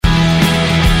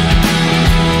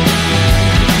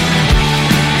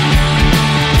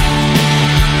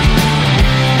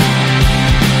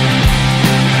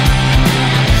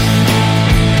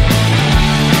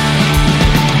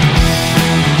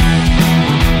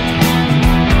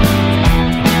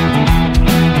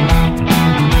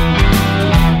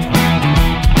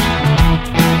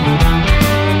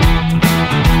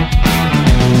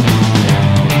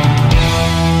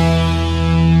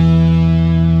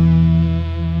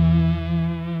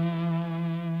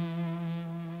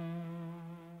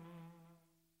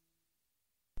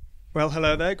Well,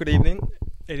 hello there, good evening.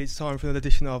 It is time for another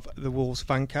edition of the Wolves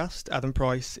Fancast. Adam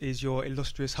Price is your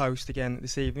illustrious host again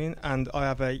this evening, and I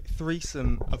have a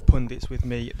threesome of pundits with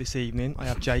me this evening. I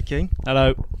have Jakey.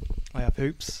 Hello. I have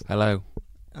Hoops. Hello.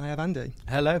 And I have Andy.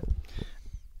 Hello.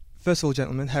 First of all,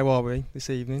 gentlemen, how are we this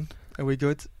evening? Are we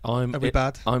good? Are we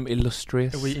bad? I'm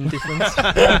illustrious. Are we indifferent?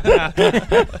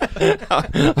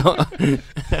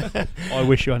 I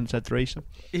wish you hadn't said threesome.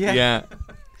 Yeah.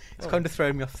 It's kind of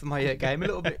thrown me off my game a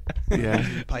little bit. Yeah.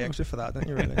 You pay extra for that, don't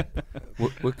you, really?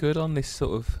 We're good on this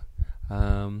sort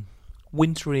of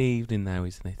wintry evening now,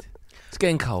 isn't it? It's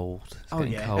getting cold. It's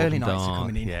getting cold early and nights dark. are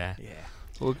coming in. Yeah.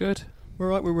 We're good. We're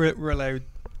right, we're allowed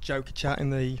joker chat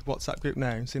in the WhatsApp group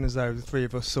now, seeing as though the three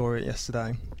of us saw it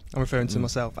yesterday. I'm referring to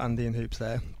myself, Andy and Hoops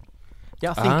there.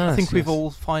 Yeah, I think we've all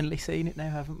finally seen it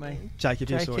now, haven't we? Jake, have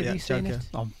you Jake, saw have it you yet? seen Joker? it?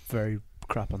 I'm very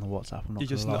crap on the WhatsApp. I'm not You're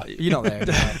just gonna lie. not. You're not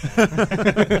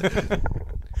there.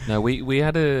 No, we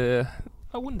had a...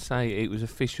 I wouldn't say it was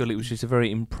official. It was just a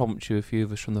very impromptu. A few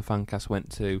of us from the Fancast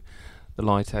went to the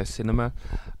Lighthouse Cinema.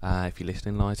 If you're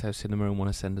listening, Lighthouse Cinema, and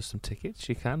want to send us some tickets,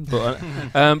 you can. But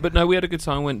no, we had a good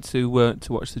time. Went to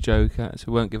watch the Joker. So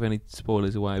we won't give any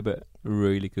spoilers away, but a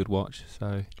really good watch.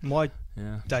 So My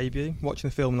yeah, debut, watching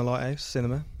the film in the Lighthouse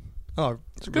Cinema. Oh,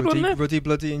 it's a good one, isn't it? Ruddy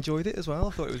Bloody enjoyed it as well.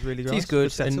 I thought it was really good. It's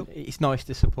good, and it's nice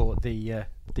to support the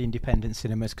independent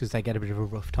cinemas because they get a bit of a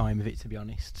rough time of it, to be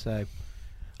honest. So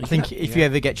I think if you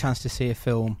ever get a chance to see a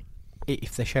film,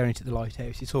 if they're showing it at the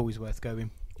Lighthouse, it's always worth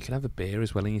going. you can have a beer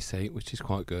as well in your seat, which is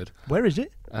quite good. Where is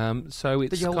it? So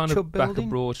it's The old kind of Chubb back building? of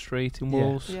Broad Street in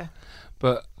Wolves. Yeah.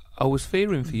 But I was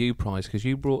fearing for you, Price, because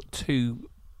you brought two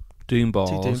Doom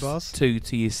bars to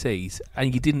your seat,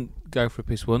 and you didn't go for a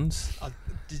piss once.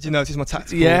 Did you notice my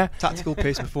tactical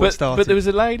piss before it started? But there was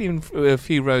a lady a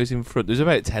few rows in front. There was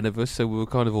about 10 of us, so we were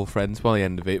kind of all friends by the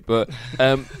end of it. But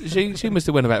she must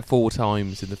have went about 4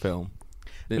 times in the film.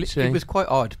 Well, it was quite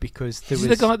odd because there was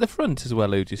the guy at the front as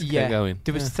well who just kept going.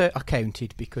 There was I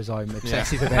counted because I'm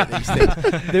obsessive about these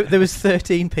things. There was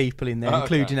 13 people in there,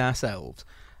 including ourselves.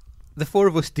 The 4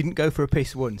 of us didn't go for a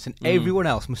piss once, and everyone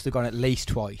else must have gone at least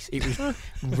twice. It was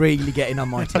really getting on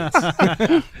my tits.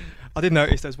 I did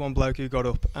notice there's one bloke who got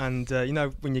up, and you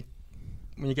know when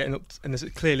you're getting up and there's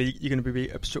clearly you're going to be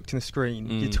obstructing the screen,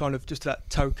 you kind of just that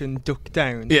token duck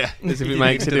down. Yeah, as if it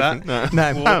makes a difference.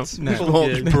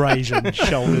 No. Brazen,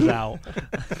 shoulders out.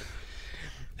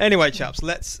 Anyway, chaps,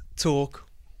 let's talk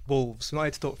Wolves. We're not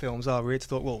here to talk films, are we? We're here to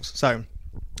talk Wolves. So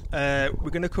we're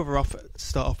going to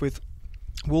start off with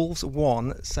Wolves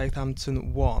 1,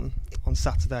 Southampton 1 on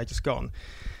Saturday, just gone.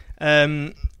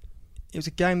 It was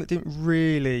a game that didn't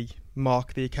really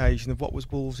mark the occasion of what was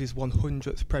Wolves'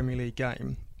 100th Premier League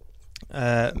game.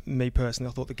 Me personally,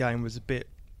 I thought the game was a bit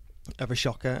of a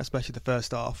shocker, especially the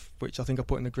first half, which I think I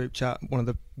put in the group chat, one of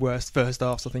the worst first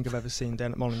halves I think I've ever seen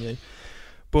down at Molineux.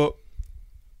 But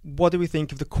what do we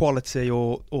think of the quality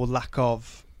or lack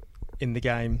of in the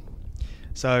game?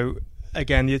 So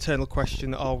again, the eternal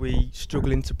question, are we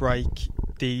struggling to break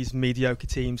these mediocre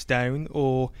teams down,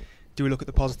 or do we look at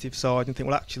the positive side and think,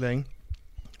 well, actually,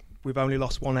 we've only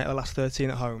lost 1 out of the last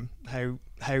 13 at home. How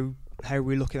are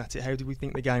we looking at it? How do we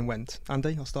think the game went?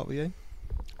 Andy, I'll start with you.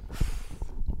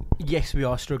 Yes, we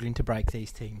are struggling to break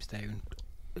these teams down.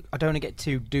 I don't want to get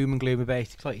too doom and gloom about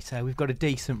it. Like you say, we've got a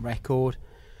decent record,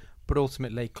 but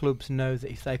ultimately clubs know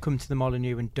that if they come to the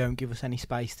Molineux and don't give us any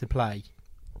space to play,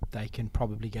 they can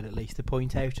probably get at least a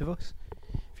point out of us.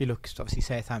 If you look, obviously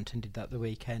Southampton did that the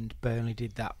weekend, Burnley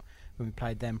did that when we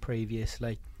played them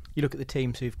previously. You look at the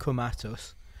teams who've come at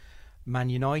us,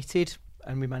 Man United,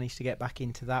 and we managed to get back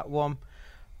into that one.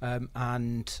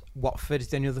 And Watford is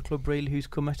the only other club really who's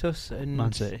come at us. And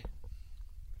Man City.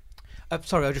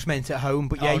 Sorry, I just meant at home,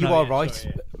 but you are right.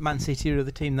 Sorry, yeah. Man City are the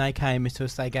other team, they came at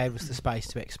us, they gave us the space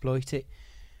to exploit it.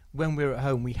 When we're at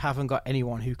home, we haven't got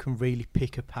anyone who can really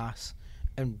pick a pass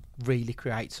and really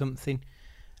create something,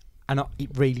 and it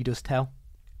really does tell.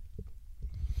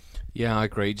 Yeah, I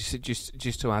agree.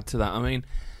 Just to add to that, I mean,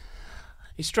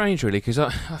 it's strange really, because I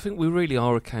think we really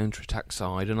are a counter-attack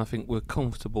side, and I think we're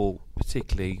comfortable,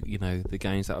 particularly, the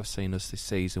games that I've seen us this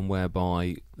season,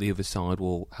 whereby the other side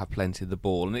will have plenty of the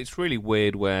ball. And it's really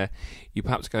weird where you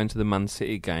perhaps go into the Man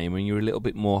City game and you're a little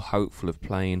bit more hopeful of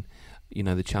playing,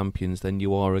 the champions than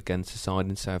you are against a side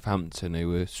in Southampton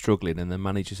who are struggling and their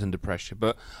manager's under pressure.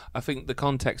 But I think the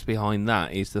context behind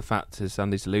that is the fact, as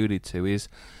Andy's alluded to, is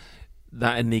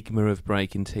that enigma of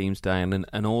breaking teams down.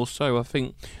 And also, I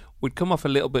think we'd come off a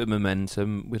little bit of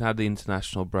momentum. We'd had the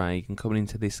international break, and coming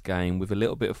into this game with a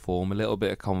little bit of form, a little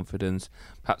bit of confidence,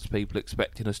 perhaps people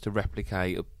expecting us to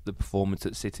replicate the performance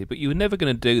at City. But you were never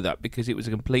going to do that because it was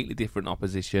a completely different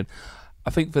opposition. I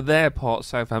think for their part,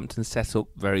 Southampton set up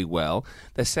very well.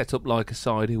 They're set up like a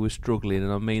side who was struggling,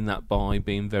 and I mean that by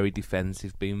being very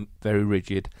defensive, being very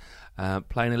rigid,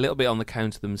 playing a little bit on the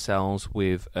counter themselves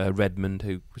with Redmond,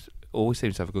 who always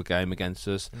seems to have a good game against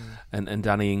us, and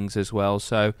Danny Ings as well.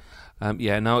 So,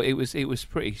 it was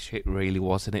pretty shit, really,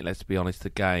 wasn't it? Let's be honest. The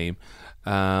game,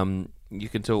 you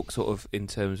can talk sort of in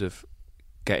terms of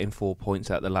getting 4 points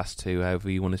out of the last two, however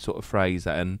you want to sort of phrase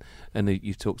that, and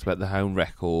you've talked about the home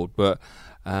record, but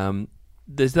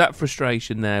there's that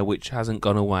frustration there which hasn't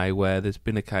gone away, where there's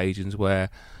been occasions where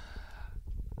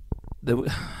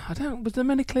was there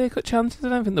many clear-cut chances? I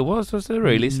don't think there was there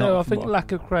really? So I think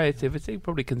lack of creativity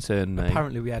probably concerned me.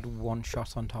 Apparently we had one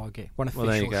shot on target, one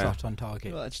official shot on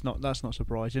target. Well, that's not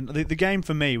surprising. The game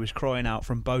for me was crying out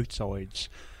from both sides,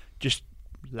 just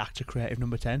lacked a creative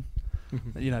number 10.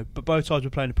 You know, but both sides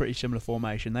were playing a pretty similar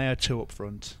formation. They had 2 up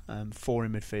front, 4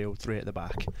 in midfield, 3 at the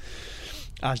back,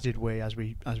 as did we, as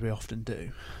we often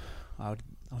do. I've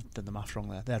done the maths wrong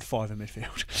there. They had 5 in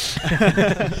midfield.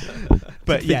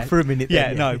 But yeah, for a minute.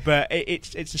 Then, no, but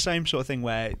it's the same sort of thing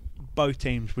where both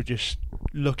teams were just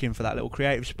looking for that little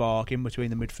creative spark in between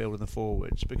the midfield and the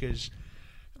forwards, because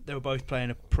they were both playing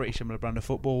a pretty similar brand of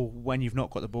football. When you've not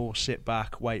got the ball, sit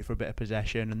back, wait for a bit of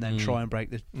possession, and then try and break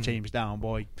the teams down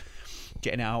by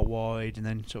getting it out wide and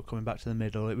then sort of coming back to the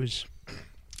middle. It was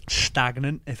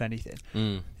stagnant, if anything.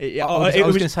 I was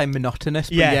going to say monotonous,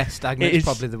 but stagnant is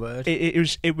probably the word. It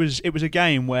was a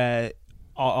game where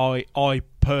I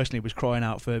personally was crying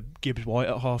out for Gibbs White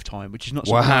at half time, which is not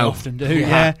something I often do.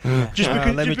 Just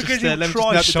because he'll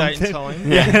try something.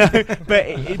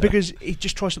 Because he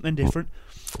just tries something different.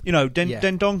 You know,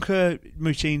 Dendoncker,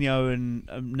 Moutinho and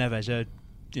Neves are,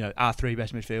 you know, our 3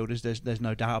 best midfielders. There's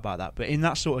no doubt about that. But in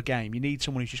that sort of game, you need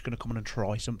someone who's just going to come on and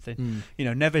try something. You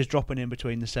know, Neves dropping in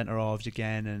between the centre halves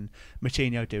again, and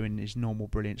Moutinho doing his normal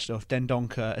brilliant stuff.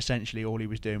 Dendoncker, essentially all he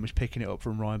was doing was picking it up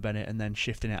from Ryan Bennett and then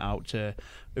shifting it out to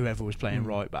whoever was playing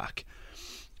right back.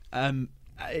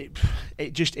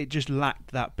 It just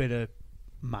lacked that bit of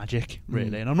magic,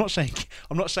 really. And I'm not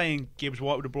saying Gibbs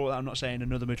White would have brought that. I'm not saying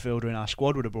another midfielder in our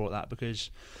squad would have brought that,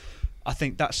 because I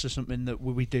think that's just something that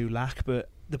we do lack. But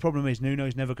the problem is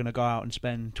Nuno's never going to go out and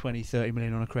spend 20-30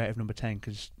 million on a creative number 10,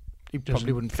 because he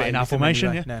probably wouldn't fit in our formation.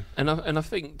 Anyway. No. And I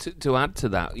think to add to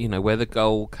that, you know, where the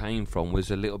goal came from was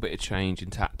a little bit of change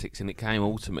in tactics, and it came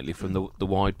ultimately from the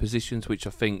wide positions, which I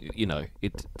think, you know,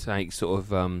 it takes sort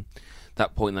of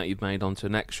that point that you've made onto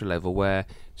an extra level, where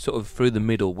sort of through the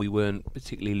middle we weren't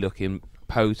particularly looking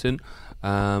potent.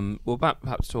 We'll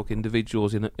perhaps talk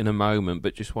individuals in a moment,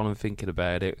 but just while I'm thinking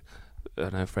about it, I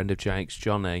know a friend of Jake's,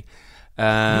 Johnny.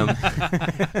 I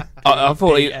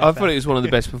thought it was one of the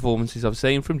best performances I've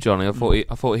seen from Johnny. I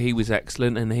thought he was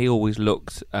excellent, and he always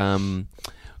looked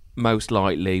most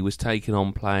likely was taking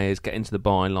on players, getting to the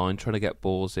byline, trying to get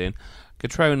balls in.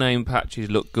 Catrone and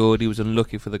patches looked good. He was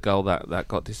unlucky for the goal that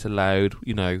got disallowed.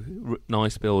 You know,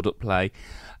 nice build-up play.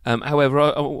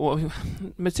 However,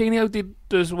 Moutinho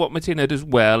does what Moutinho does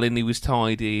well, and he was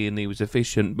tidy and he was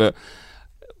efficient, but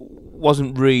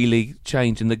wasn't really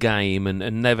changing the game, and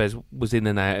Neves was in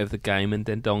and out of the game, and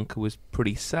Dendoncker was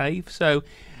pretty safe. So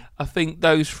I think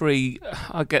those 3,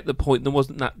 I get the point, there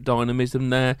wasn't that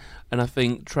dynamism there, and I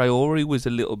think Traore was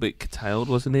a little bit curtailed,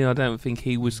 wasn't he? I don't think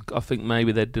he was. I think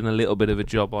maybe they'd done a little bit of a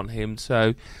job on him,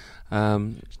 so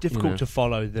it's difficult to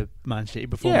follow the Man City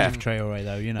performance of Traore,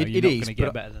 though. You know, you're not going to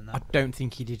get better than that. I don't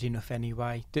think he did enough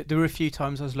anyway. There were a few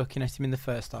times I was looking at him in the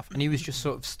first half, and he was just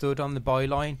sort of stood on the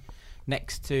byline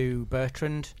next to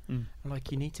Bertrand.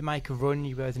 Like, you need to make a run,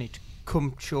 you both need to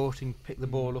come short and pick the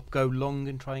ball up, go long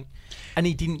and try, and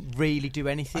he didn't really do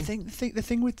anything. I think the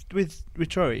thing with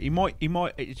Traore, he might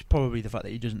it's probably the fact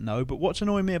that he doesn't know, but what's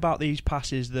annoying me about these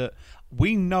passes that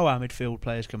we know our midfield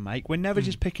players can make, we're never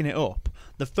just picking it up.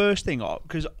 The first thing,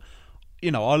 because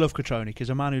you know, I love Catrone, because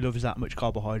a man who loves that much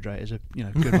carbohydrate is a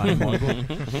good man in my book.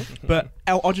 But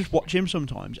I'll just watch him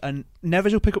sometimes, and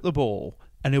Neves will pick up the ball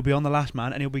and he'll be on the last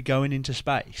man and he'll be going into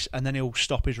space, and then he'll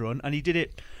stop his run, and he did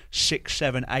it 6,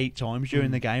 7, 8 times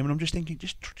during the game, and I'm just thinking,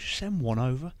 just send one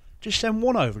over. Just send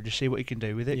one over and just see what he can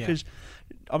do with it. Because,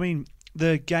 I mean,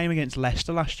 the game against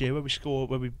Leicester last year where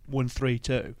we won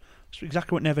 3-2, it's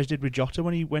exactly what Neves did with Jota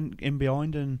when he went in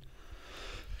behind and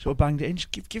sort of banged it in.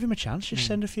 Just give him a chance. Just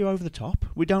send a few over the top.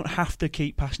 We don't have to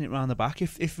keep passing it around the back.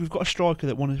 If we've got a striker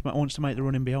that wants to make the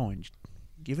run in behind,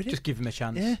 just give him a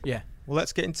chance. Yeah. Well,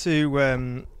 let's get into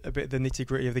a bit of the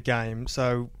nitty-gritty of the game.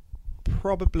 So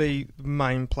probably the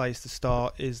main place to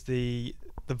start is the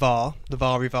VAR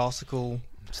reversical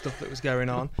stuff that was going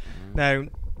on. Now,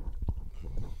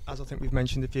 as I think we've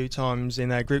mentioned a few times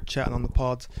in our group chat and on the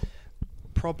pod,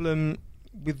 problem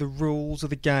with the rules of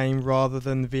the game rather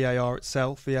than the VAR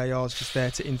itself? VAR is just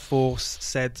there to enforce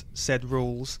said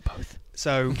rules. Both.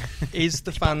 So, is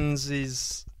the fans'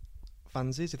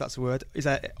 if that's a word, is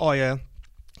that ire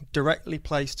directly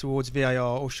placed towards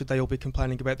VAR, or should they all be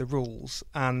complaining about the rules?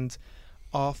 And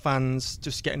are fans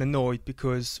just getting annoyed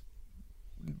because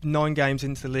 9 games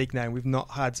into the league now, we've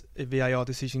not had a VAR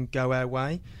decision go our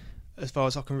way? As far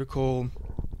as I can recall,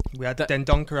 we had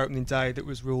Dendoncker opening day that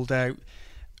was ruled out.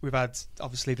 We've had,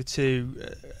 obviously, the 2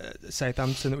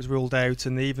 Southampton that was ruled out,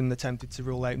 and even attempted to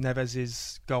rule out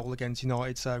Neves' goal against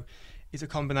United. So is it a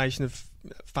combination of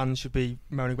fans should be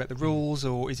moaning about the rules,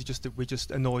 or is it just that we're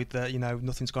just annoyed that,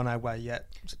 nothing's gone our way yet?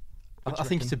 I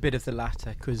think it's a bit of the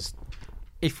latter, because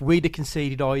if we'd have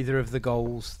conceded either of the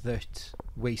goals that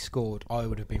we scored, I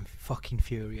would have been fucking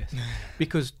furious.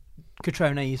 Because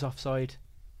Cutrone is offside.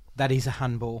 That is a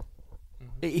handball.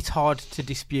 It's hard to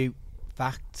dispute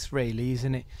facts, really,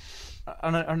 isn't it? I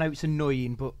know it's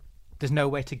annoying, but there's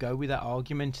nowhere to go with that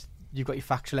argument. You've got your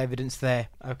factual evidence there.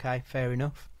 Okay, fair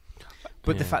enough.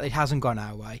 But the fact that it hasn't gone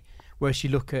our way, whereas you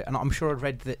look at, and I'm sure I've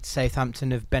read that Southampton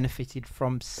have benefited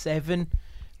from 7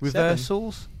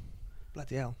 reversals.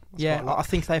 Bloody hell. Yeah, I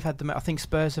think they've had I think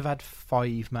Spurs have had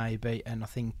 5 maybe, and I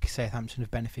think Southampton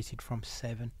have benefited from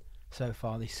 7 so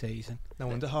far this season. No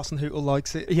wonder Hasenhüttl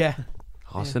likes it. Yeah.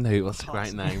 Hasenhüttl, that's a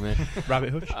great name, man.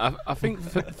 Rabbit Hutch. I think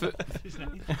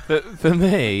for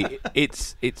me,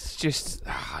 it's just,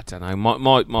 I don't know,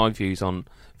 my views on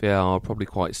VAR are probably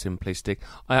quite simplistic.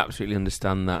 I absolutely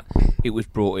understand that it was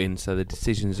brought in so the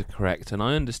decisions are correct, and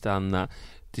I understand that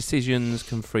decisions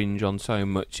can fringe on so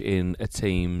much in a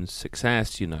team's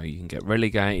success. You can get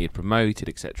relegated, promoted,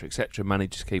 etc.,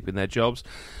 managers keeping their jobs,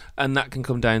 and that can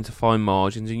come down to fine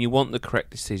margins, and you want the correct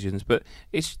decisions, but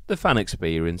it's the fan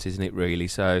experience, isn't it, really?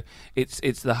 So it's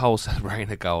the whole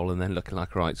celebrating a goal and then looking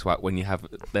like a right swat when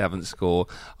they haven't scored.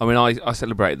 I mean, I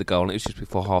celebrated the goal and it was just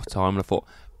before half time, and I thought,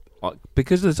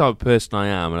 because of the type of person I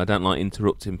am, and I don't like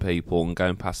interrupting people and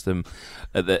going past them,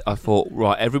 I thought,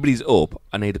 right, everybody's up.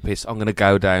 I need a piss. I'm going to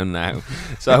go down now.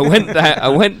 So I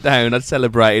went down. I'd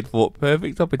celebrated, thought,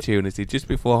 perfect opportunity just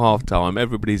before half time.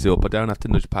 Everybody's up. I don't have to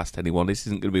nudge past anyone. This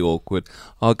isn't going to be awkward.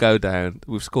 I'll go down.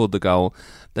 We've scored the goal.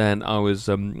 Then I was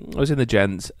in the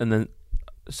gents, and then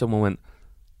someone went,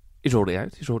 "He's already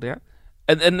out. He's already out."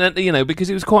 And then, because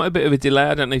it was quite a bit of a delay.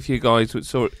 I don't know if you guys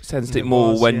sensed it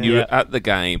more when you were at the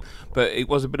game, but it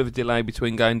was a bit of a delay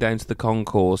between going down to the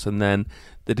concourse and then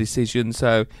the decision.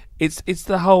 So it's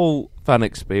the whole fan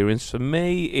experience. For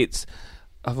me,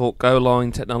 I thought goal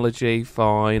line technology,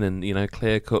 fine, and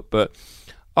clear cut, but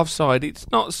offside, it's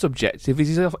not subjective.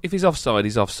 If he's offside,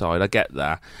 he's offside. I get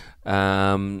that.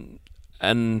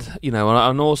 And,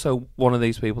 I'm also one of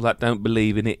these people that don't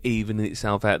believe in it evening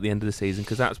itself out at the end of the season,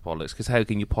 because that's bollocks, because how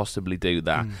can you possibly do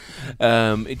that?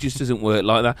 It just doesn't work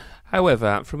like that.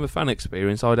 However, from a fan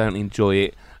experience, I don't enjoy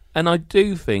it. And I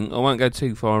do think, I won't go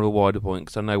too far on a wider point,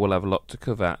 because I know we'll have a lot to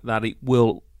cover, that it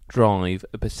will drive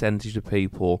a percentage of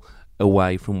people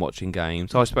away from watching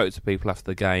games. I spoke to people after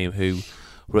the game who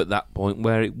were at that point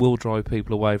where it will drive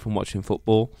people away from watching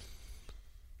football.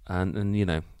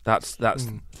 And that's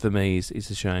for me is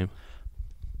a shame.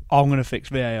 I'm going to fix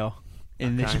VAR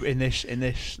in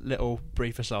this little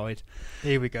brief aside.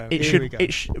 Here we go.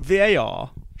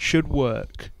 VAR should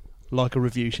work like a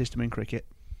review system in cricket.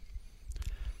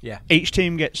 Yeah. Each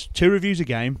team gets 2 reviews a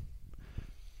game,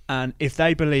 and if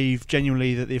they believe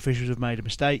genuinely that the officials have made a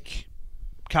mistake,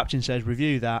 captain says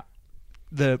review that.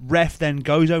 The ref then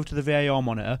goes over to the VAR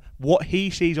monitor. What he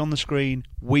sees on the screen,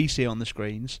 we see on the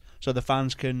screens, so the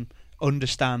fans can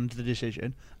understand the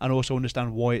decision and also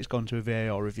understand why it's gone to a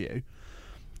VAR review.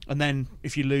 And then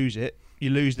if you lose it, you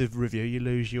lose the review, you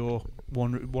lose your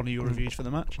one of your reviews for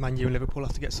the match. Man U and Liverpool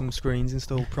have to get some screens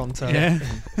installed pronto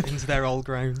into their old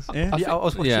grounds. Yeah. I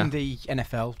was watching the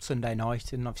NFL Sunday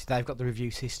night, and obviously they've got the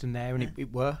review system there, and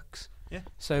it works. Yeah.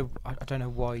 So I don't know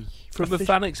why. From a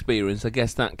fan experience, I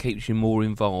guess that keeps you more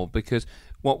involved, because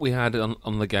what we had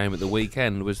on the game at the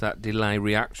weekend was that delay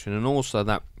reaction, and also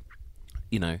that,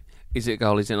 is it a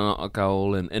goal, is it not a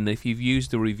goal? And if you've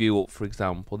used the review up, for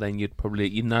example, then you'd probably,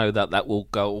 that will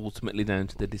go ultimately down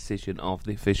to the decision of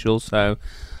the official. So,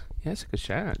 yeah, it's a good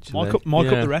shout, actually. Mic up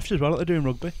the refs as well, like they do in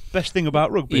rugby. Best thing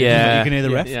about rugby is that you can hear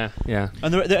the ref. Yeah.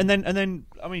 And then,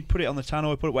 I mean, put it on the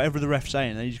tannoy, put whatever the ref's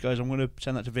saying, and he just goes, I'm going to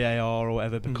send that to VAR or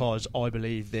whatever because I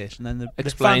believe this. And then the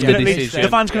Explain fans the decision. The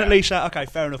fans can at least say, okay,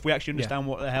 fair enough, we actually understand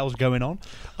what the hell's going on.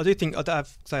 I do think,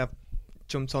 I've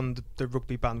jumped on the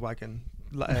rugby bandwagon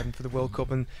for the World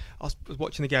Cup, and I was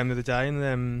watching the game the other day,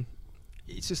 and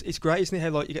it's great, isn't it? How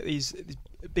like you get these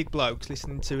big blokes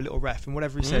listening to a little ref, and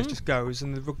whatever he says just goes,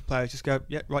 and the rugby players just go,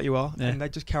 yeah, right, you are, and they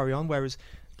just carry on. Whereas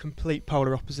complete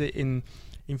polar opposite in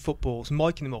football, so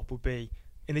miking them up would be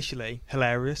initially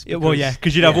hilarious.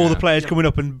 Because you'd have all the players coming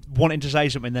up and wanting to say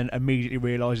something, then immediately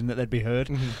realising that they'd be heard.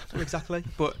 Well, exactly,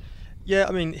 but. Yeah,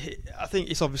 I mean, I think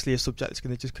it's obviously a subject that's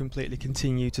going to just completely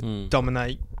continue to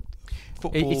dominate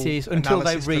football. It is, until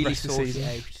they really sort it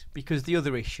out. Because the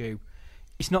other issue,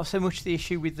 it's not so much the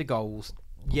issue with the goals.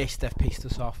 Yes, they've pissed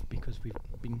us off because we've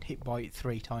been hit by it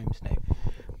 3 times now.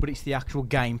 But it's the actual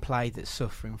gameplay that's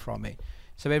suffering from it.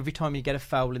 So every time you get a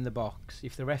foul in the box,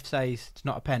 if the ref says it's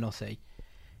not a penalty,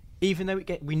 even though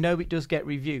we know it does get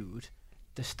reviewed,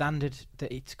 the standard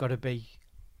that it's got to be,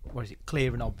 what is it,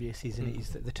 clear and obvious, isn't it, is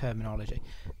the terminology.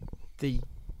 The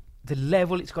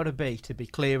level it's got to be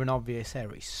clear and obvious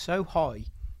error is so high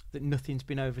that nothing's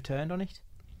been overturned on it.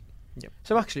 Yep.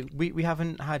 So actually, we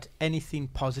haven't had anything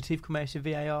positive come out of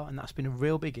VAR, and that's been a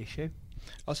real big issue.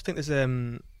 I also think there's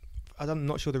I'm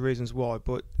not sure the reasons why,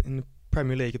 but in the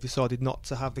Premier League have decided not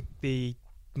to have the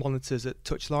monitors at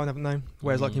touchline, haven't they?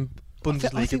 Whereas like in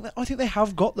Bundesliga, I think they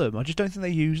have got them. I just don't think they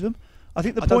use them. I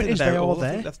think the point is they are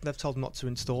there. They've told them not to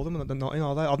install them, and they're not in,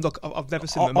 are they? I've never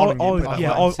seen them on.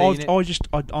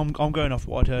 I'm going off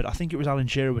what I'd heard. I think it was Alan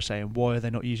Shearer was saying, why are they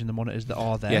not using the monitors that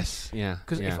are there? Yes, yeah.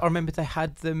 Because if I remember, they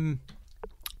had them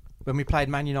when we played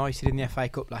Man United in the FA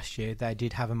Cup last year. They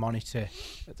did have a monitor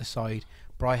at the side,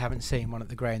 but I haven't seen one at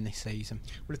the ground this season.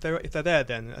 Well, if they're there,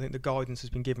 then I think the guidance has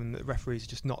been given that the referees are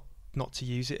just not to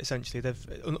use it. Essentially,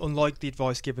 they've unlike the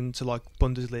advice given to like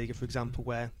Bundesliga, for example,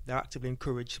 where they're actively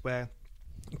encouraged where.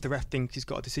 If the ref thinks he's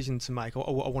got a decision to make, I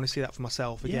want to see that for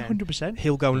myself again. Yeah, 100%.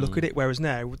 He'll go and look at it. Whereas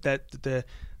now, the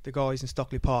guys in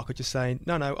Stockley Park are just saying,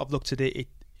 no, I've looked at it.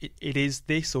 It is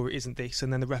this or it isn't this,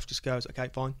 and then the ref just goes, okay,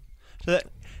 fine. So that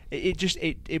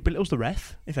it belittles the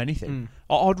ref, if anything.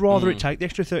 I'd rather it take the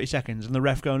extra 30 seconds and the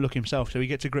ref go and look himself, so he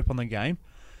gets a grip on the game.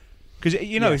 Because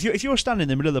if you're standing in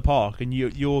the middle of the park and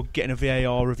you're getting a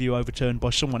VAR review overturned by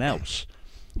someone else.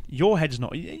 Your head's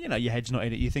not in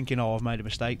it. You're thinking, I've made a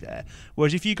mistake there.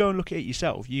 Whereas if you go and look at it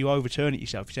yourself, you overturn it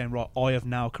yourself. You're saying, right, I have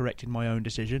now corrected my own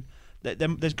decision.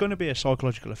 There's going to be a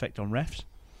psychological effect on refs.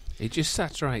 It just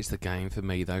saturates the game for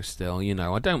me, though. Still,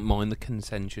 I don't mind the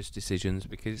contentious decisions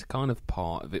because it's kind of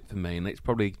part of it for me, and it's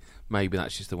probably maybe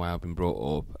that's just the way I've been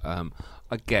brought up.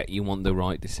 I get you want the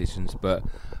right decisions, but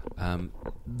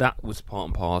that was part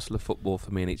and parcel of football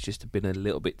for me, and it's just been a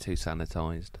little bit too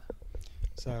sanitised.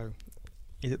 So.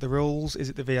 Is it the rules? Is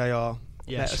it the VAR?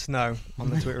 Yes. Let us know on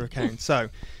the Twitter account. So,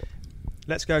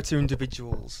 let's go to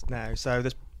individuals now. So,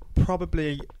 there's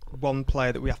probably one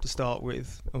player that we have to start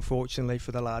with, unfortunately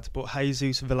for the lads, but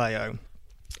Jesus Vallejo.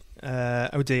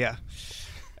 Oh dear.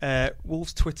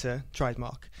 Wolves Twitter,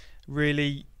 trademark,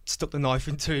 really stuck the knife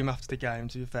into him after the game,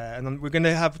 to be fair. And we're going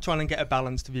to try and get a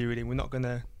balanced view with him. We're not going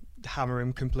to hammer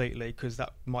him completely because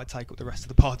that might take up the rest of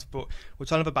the pod, but we're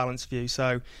trying to have a balanced view.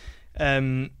 So,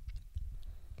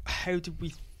 how did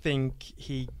we think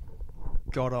he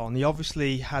got on? He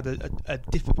obviously had a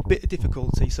bit of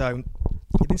difficulty, so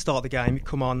he didn't start the game. He'd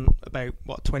come on about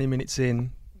 20 minutes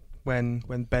in when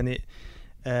Bennett,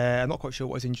 I'm not quite sure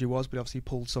what his injury was, but obviously he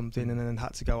pulled something and then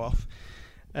had to go off.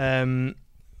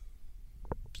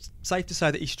 Safe to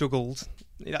say that he struggled.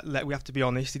 We have to be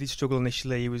honest, he did struggle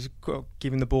initially. He was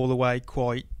giving the ball away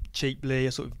quite cheaply.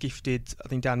 I sort of gifted, I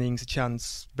think, Danny Ings a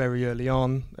chance very early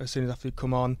on, as soon as after he'd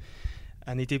come on.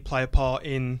 And he did play a part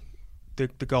in the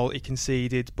goal he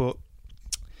conceded, but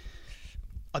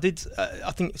I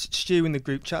think Stu in the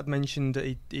group chat mentioned that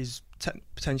he is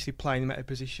potentially playing him at a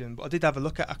position, but I did have a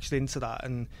look into that,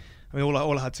 and I mean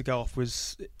all I had to go off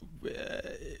was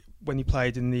when he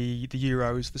played in the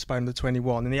Euros for Spain under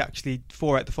 21, and he actually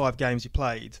 4 out of the 5 games he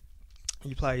played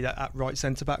at right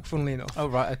centre back, funnily enough. Oh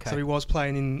right, okay. So he was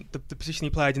playing in the position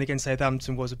he played in against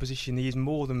Southampton was a position he is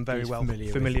more than very well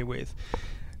familiar with.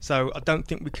 So I don't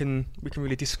think we can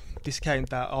really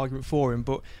discount that argument for him,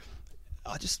 but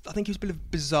I think it was a bit of a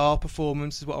bizarre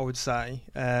performance, is what I would say.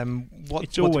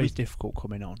 It's always difficult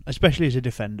coming on, especially as a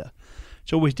defender.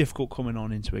 It's always difficult coming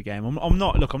on into a game. I'm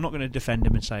not going to defend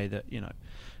him and say that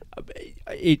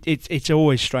it's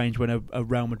always strange when a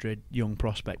Real Madrid young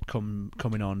prospect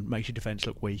coming on makes your defence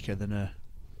look weaker than a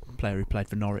player who played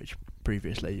for Norwich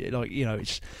previously.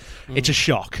 It's a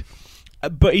shock.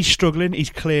 But he's struggling.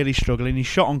 He's clearly struggling. He's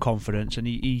shot on confidence, and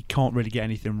he can't really get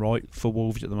anything right for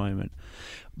Wolves at the moment.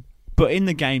 But in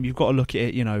the game, you've got to look at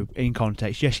it, in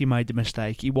context. Yes, he made the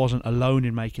mistake. He wasn't alone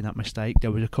in making that mistake. There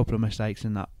was a couple of mistakes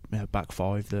in that back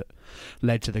 5 that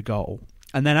led to the goal.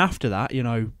 And then after that,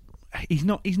 he's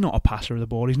not a passer of the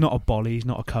ball. He's not a Bolly. He's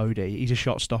not a Cody. He's a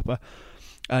shot stopper.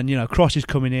 And Cross is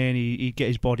coming in. He'd get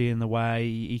his body in the way.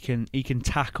 He can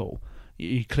tackle.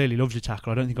 He clearly loves to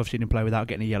tackle. I don't think I've seen him play without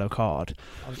getting a yellow card.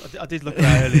 I did look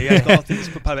at it earlier. I think he's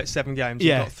played about 7 games.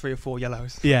 Yeah. He's got 3 or 4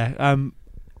 yellows. Yeah.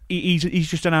 He's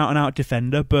just an out and out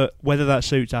defender. But whether that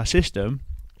suits our system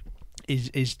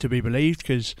is to be believed.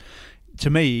 Because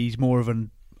to me, he's more of an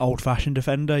old-fashioned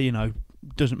defender.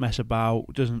 Doesn't mess about.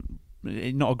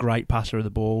 Not a great passer of the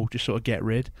ball. Just sort of get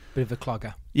rid. Bit of a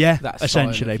clogger. Yeah, That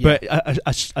essentially. style of-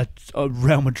 But a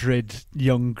Real Madrid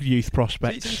young youth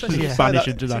prospect, It's interesting you say Spanish that.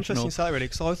 It's international. interesting you say that, really,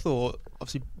 because I thought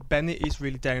obviously Bennett is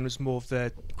really down as more of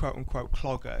the quote unquote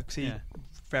clogger, because he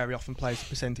very often plays a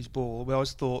percentage ball. We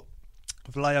always thought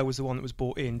Vallejo was the one that was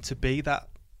brought in to be that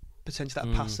potentially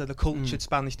that passer, the cultured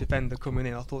Spanish defender coming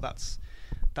in. I thought that's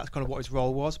kind of what his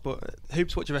role was. But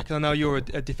Hoops, what do you reckon? I know you're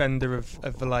a defender of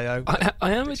Vallejo.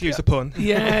 I am. Excuse the pun.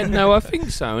 Yeah, no, I think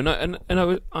so, and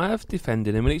I have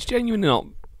defended him, and it's genuinely not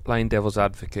playing devil's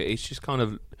advocate. It's just kind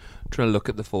of trying to look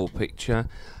at the full picture.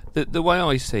 The way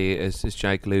I see it, as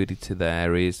Jake alluded to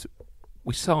there, is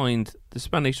we signed the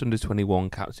Spanish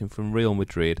under-21 captain from Real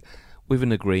Madrid with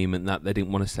an agreement that they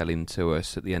didn't want to sell him to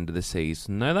us at the end of the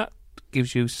season. Now that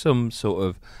gives you some sort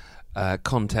of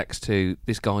context to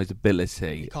this guy's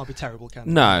ability. It can't be terrible, can it?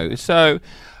 No. So,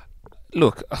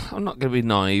 look, I'm not going to be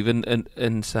naive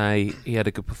and say he had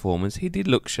a good performance. He did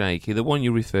look shaky. The one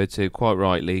you referred to, quite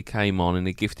rightly, came on and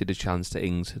he gifted a chance to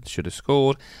Ings, should have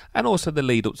scored. And also the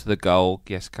lead up to the goal.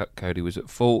 Yes, Cody was at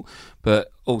fault,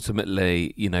 but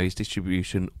ultimately, his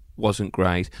distribution wasn't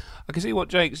great. I can see what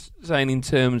Jake's saying in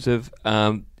terms of,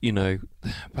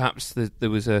 perhaps there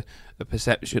was a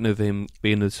perception of him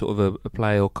being a sort of a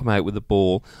player who'll come out with the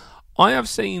ball. I have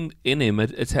seen in him a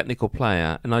technical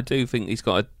player, and I do think he's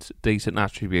got decent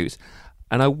attributes,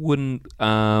 and I wouldn't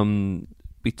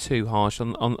be too harsh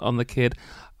on the kid.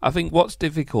 I think what's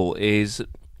difficult is,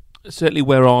 certainly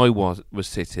where I was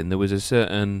sitting, there was a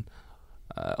certain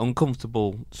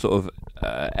uncomfortable sort of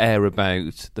air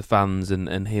about the fans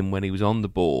and him when he was on the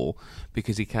ball,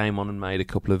 because he came on and made a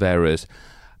couple of errors,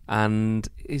 and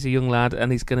he's a young lad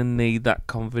and he's going to need that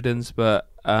confidence. But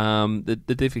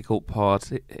the difficult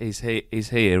part is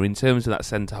here in terms of that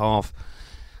centre half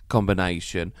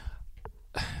combination.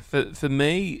 For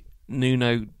me,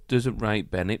 Nuno doesn't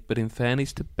rate Bennett, but in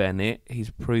fairness to Bennett, he's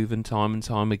proven time and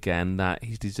time again that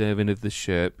he's deserving of the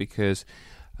shirt, because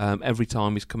every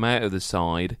time he's come out of the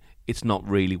side, it's not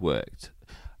really worked.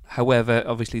 However,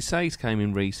 obviously, Saïss came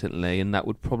in recently, and that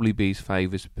would probably be his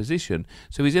favourite position.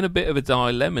 So he's in a bit of a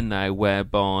dilemma now,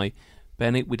 whereby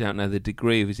Bennett, we don't know the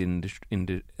degree of his injury,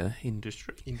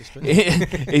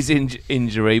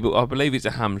 but I believe it's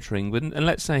a hamstring. And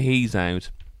let's say he's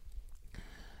out.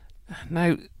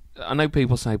 Now, I know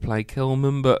people say play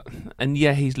Kilman, and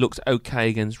he's looked okay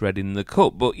against Reading in the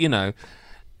Cup, but, we're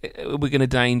going to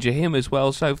danger him as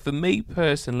well. So for me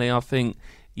personally, I think,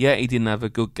 he didn't have a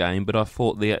good game, but I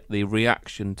thought the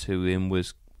reaction to him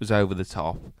was over the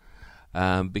top,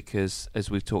 because,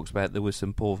 as we've talked about, there were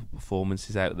some poor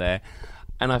performances out there.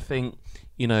 And I think,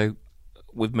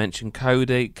 we've mentioned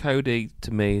Cody. Cody,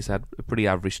 to me, has had a pretty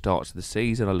average start to the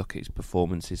season. I look at his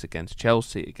performances against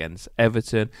Chelsea, against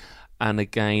Everton, and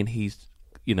again, he's,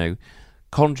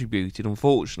 contributed,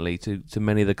 unfortunately, to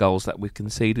many of the goals that we've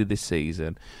conceded this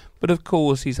season. But of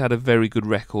course, he's had a very good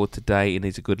record today, and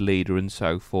he's a good leader and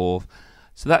so forth.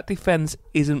 So that defence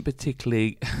isn't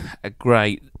particularly a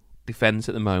great defence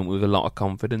at the moment, with a lot of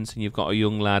confidence, and you've got a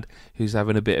young lad who's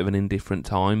having a bit of an indifferent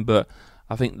time. But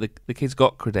I think the kid's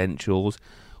got credentials.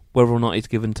 Whether or not he's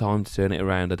given time to turn it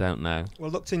around, I don't know. Well,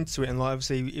 I looked into it, and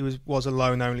obviously it was a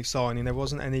loan-only signing. There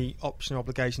wasn't any option or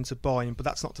obligation to buy him, but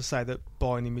that's not to say that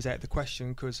buying him is out of the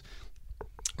question, because,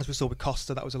 as we saw with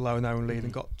Costa, that was a loan-only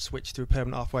and got switched to a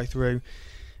permanent halfway through.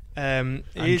 It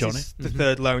is the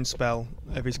third loan spell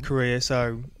of his career,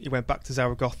 so he went back to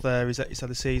Zaragoza. He's had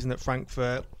a season at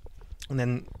Frankfurt, and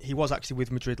then he was actually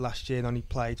with Madrid last year and only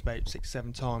played about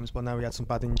 6-7 times, but I know he had some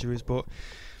bad injuries. But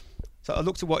so I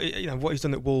looked at what he's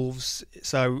done at Wolves.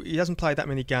 So he hasn't played that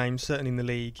many games, certainly in the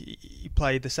league. He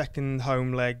played the second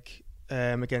home leg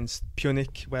against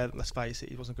Punic, where, let's face it,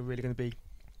 he wasn't really going to be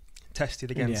tested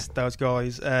against those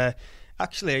guys.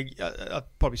 Actually, I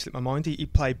probably slipped my mind. He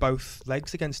played both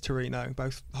legs against Torino,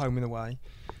 both home and away.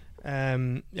 He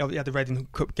had the Reading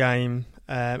Cup game,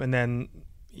 and then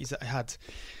he's had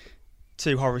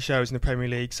 2 horror shows in the Premier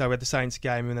League. So we had the Saints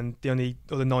game, and then the only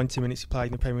other 90 minutes he played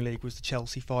in the Premier League was the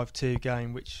Chelsea 5-2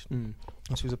 game, which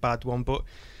was a bad one. But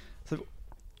so,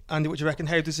 Andy, what do you reckon?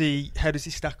 How does he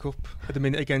stack up at the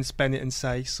minute against Bennett and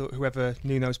Saïss, or whoever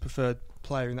Nuno's preferred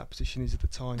player in that position is at the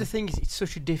time? The thing is, it's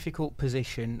such a difficult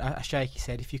position. As Shaky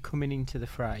said, if you're coming into the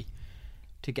fray,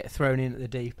 to get thrown in at the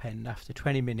deep end after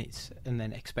 20 minutes and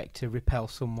then expect to repel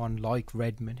someone like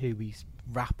Redmond, who is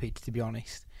rapid, to be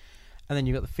honest. And then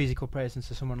you've got the physical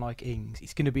presence of someone like Ings.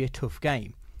 It's going to be a tough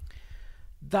game.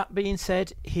 That being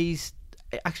said, his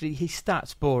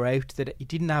stats bore out that he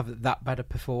didn't have that bad a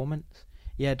performance.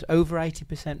 He had over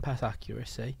 80% pass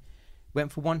accuracy,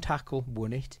 went for one tackle,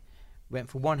 won it, went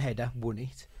for one header, won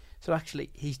it. So actually,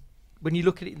 when you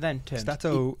look at it in then terms...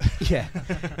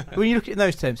 when you look at it in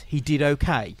those terms, he did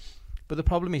okay. But the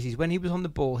problem is when he was on the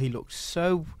ball, he looked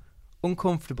so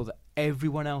uncomfortable that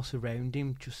everyone else around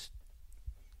him just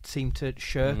seemed to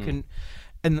shirk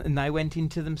and they went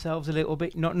into themselves a little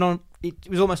bit. It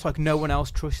was almost like no one else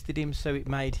trusted him, so it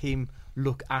made him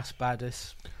look as bad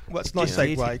as... Well, it's a nice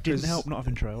segue. It didn't help not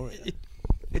having Traore.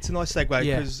 It's a nice segue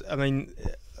because, I mean,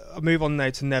 I'll move on now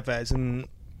to Neves, and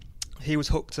he was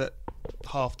hooked at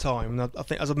half-time. And I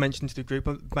think, as I've mentioned to the group,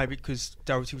 maybe because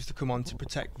Doherty was to come on to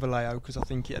protect Vallejo, because I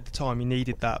think at the time he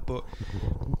needed that. But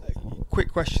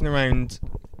quick question around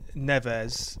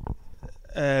Neves.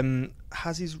 Do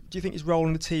you think his role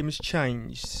in the team has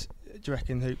changed? Do you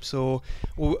reckon, Hoops? Or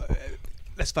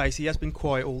let's face it, he has been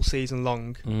quiet all season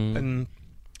long, and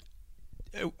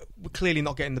we're clearly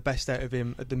not getting the best out of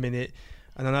him at the minute.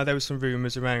 And I know there were some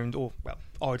rumours around,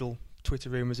 idle Twitter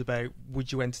rumours about,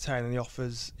 would you entertain any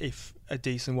offers if a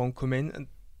decent one come in? And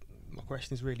my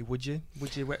question is really, would you?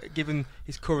 Given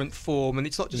his current form, and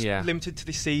it's not just limited to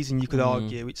this season, you could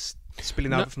argue, it's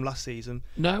spilling over from last season.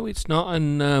 No, it's not.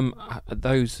 And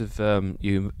those of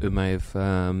you who may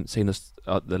have seen us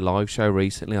at the live show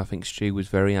recently, I think Stu was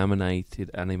very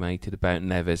animated about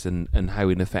Neves and how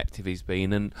ineffective he's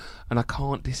been, and I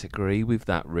can't disagree with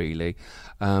that really.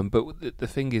 But the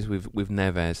thing is with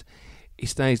Neves, he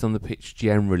stays on the pitch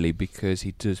generally because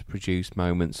he does produce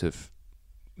moments of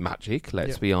magic,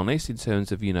 let's be honest, in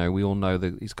terms of, we all know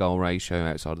his goal ratio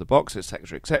outside of the box,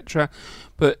 etc, etc.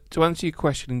 But to answer your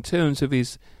question, in terms of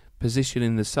his position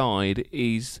in the side,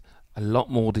 he's a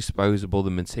lot more disposable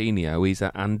than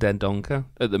Moutinho and Dendoncker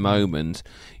at the moment.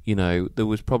 There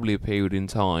was probably a period in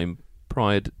time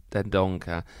prior to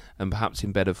Dendoncker, and perhaps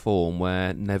in better form,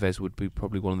 where Neves would be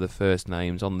probably one of the first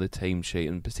names on the team sheet,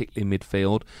 and particularly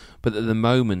midfield. But at the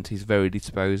moment, he's very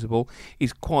disposable.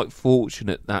 He's quite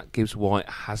fortunate that Gibbs White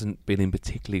hasn't been in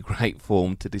particularly great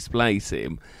form to displace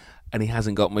him, and he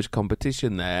hasn't got much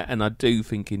competition there. And I do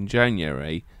think in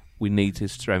January we need to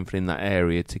strengthen in that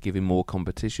area to give him more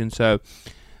competition. So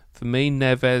for me,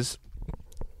 Neves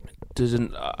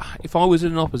doesn't. If I was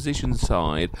in an opposition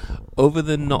side, other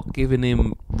than not giving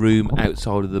him room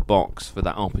outside of the box for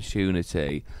that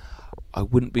opportunity, I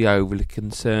wouldn't be overly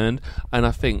concerned. And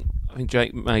I think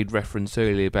Jake made reference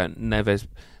earlier about Neves.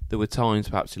 There were times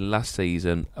perhaps in last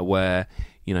season where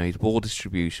his ball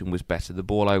distribution was better, the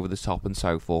ball over the top and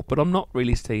so forth. But I'm not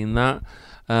really seeing that.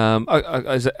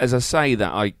 As I say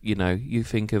that, you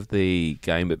think of the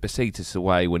game at Besiktas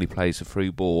away when he plays a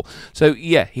through ball. So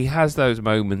yeah, he has those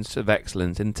moments of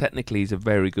excellence, and technically he's a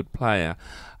very good player.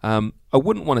 I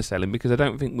wouldn't want to sell him because I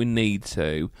don't think we need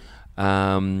to,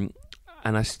 and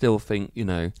I still think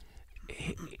it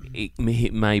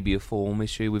may be a form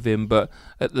issue with him. But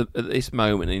at this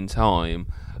moment in time,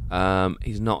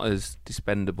 he's not as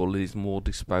dispendable. He's more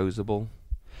disposable.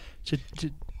 It's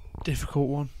a difficult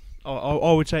one.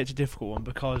 I would say it's a difficult one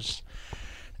because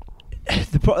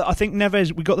I think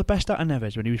Neves, we got the best out of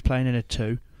Neves when he was playing in a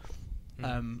 2.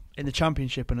 In the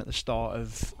Championship and at the start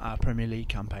of our Premier League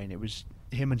campaign, it was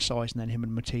him and Saiss and then him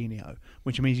and Moutinho,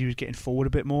 which means he was getting forward a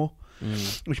bit more,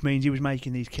 which means he was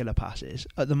making these killer passes.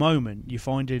 At the moment, you're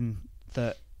finding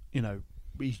that,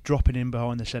 he's dropping in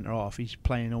behind the centre half, he's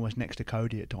playing almost next to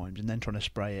Cody at times and then trying to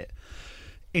spray it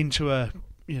into a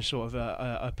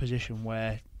position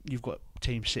where you've got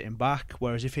teams sitting back,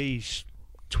 whereas if he's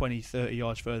 20, 30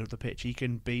 yards further up the pitch, he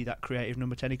can be that creative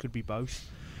number 10. He could be both.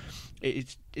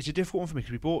 It's a difficult one for me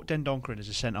because we brought Dendoncker in as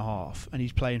a centre half and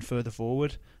he's playing further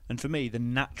forward, and for me the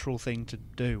natural thing to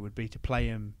do would be to play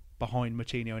him behind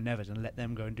Moutinho and Neves and let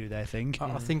them go and do their thing.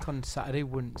 I think on Saturday,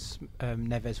 once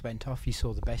Neves went off, you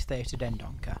saw the best out of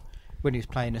Dendoncker when he was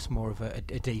playing as more of a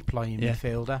deep lying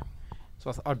midfielder.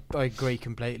 So I agree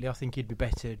completely. I think he'd be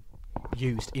better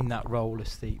used in that role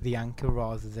as the anchor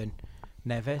rather than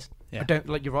Neves. I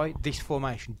don't you're right, this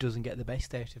formation doesn't get the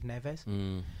best out of Neves,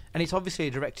 and it's obviously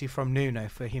a directive from Nuno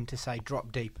for him to say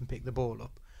drop deep and pick the ball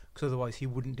up, because otherwise he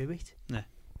wouldn't do it.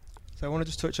 So I want to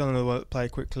just touch on another player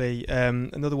quickly.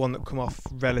 Another one that come off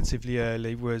relatively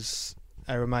early was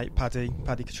our mate Paddy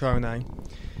Catrone.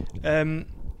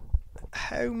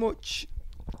 How much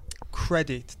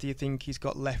credit do you think he's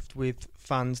got left with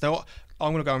fans? Now,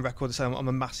 I'm going to go on record and say I'm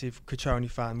a massive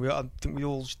Catrone fan. I think we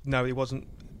all know he wasn't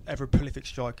ever a prolific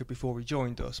striker before he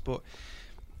joined us, but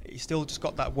he still just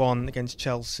got that one against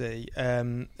Chelsea.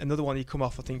 Another one he come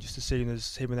off, I think, just as soon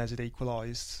as Jimenez had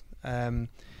equalised.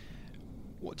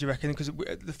 What do you reckon? Because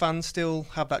the fans still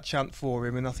have that chant for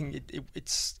him, and I think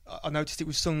it's. I noticed it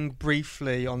was sung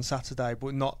briefly on Saturday,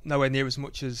 but nowhere near as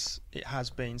much as it has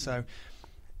been. So,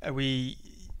 are we?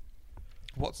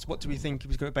 What do we think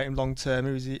he's going about him long term?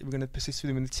 Are we going to persist with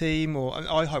him in the team? Or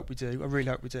I hope we do. I really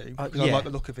hope we do, because I like the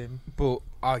look of him. But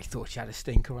I thought he had a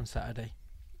stinker on Saturday.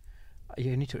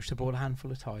 He only touched the ball a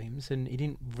handful of times, and he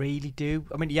didn't really do.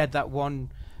 I mean, he had that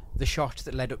one, the shot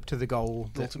that led up to the goal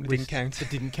that ultimately didn't count. That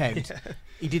didn't count. Yeah.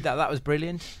 He did that. That was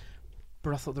brilliant.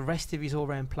 But I thought the rest of his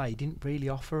all-round play didn't really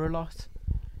offer a lot.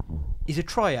 He's a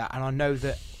tryer, and I know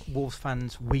that Wolves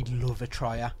fans, we love a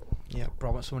tryer. Yeah, but I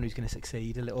want someone who's going to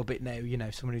succeed a little bit now. You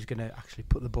know, someone who's going to actually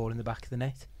put the ball in the back of the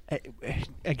net.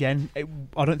 Again,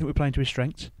 I don't think we're playing to his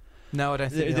strengths. No, I don't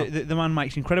think the man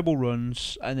makes incredible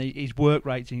runs, and his work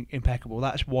rate's impeccable.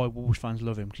 That's why Wolves fans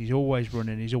love him, because he's always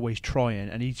running, he's always trying,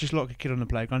 and he's just like a kid on the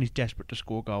playground. He's desperate to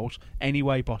score goals any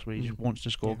way possible. He just wants to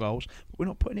score goals. But we're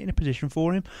not putting it in a position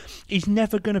for him. He's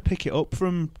never going to pick it up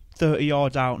from 30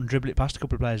 yards out and dribble it past a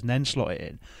couple of players and then slot it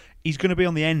in. He's going to be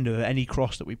on the end of any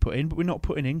cross that we put in, but we're not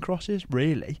putting in crosses,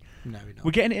 really. No, we're not.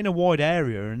 We're getting it in a wide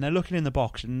area, and they're looking in the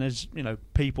box, and there's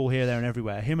people here, there, and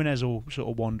everywhere. Jimenez will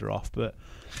sort of wander off, but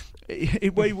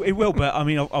it will. But I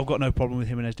mean, I've got no problem with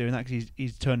Jimenez doing that, because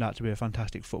he's turned out to be a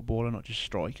fantastic footballer, not just a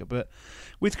striker. But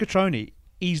with Cutrone,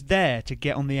 he's there to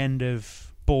get on the end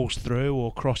of balls through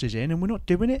or crosses in, and we're not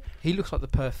doing it. He looks like the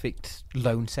perfect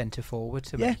lone centre forward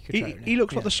to make Cutrone. He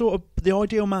looks like the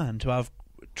ideal man to have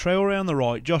Traore on the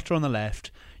right, Jota on the left,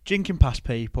 jinking past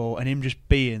people, and him just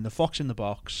being the fox in the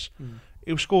box.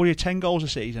 He'll score you 10 goals a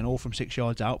season, all from 6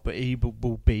 yards out, but he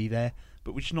will be there.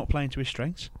 But we're just not playing to his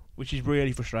strengths, which is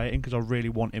really frustrating, because I really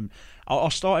want him. I'll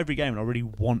start every game, and I really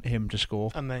want him to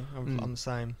score. And me, I'm the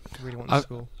same. I really want him to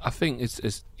score. I think it's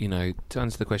to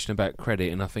answer the question about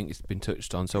credit, and I think it's been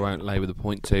touched on, so I won't labour the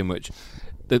point too much.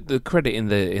 The credit in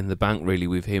the bank really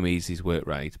with him is his work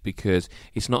rate, because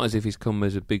it's not as if he's come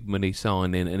as a big money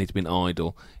signing and he's been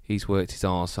idle. He's worked his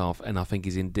arse off, and I think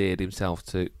he's endeared himself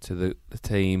to the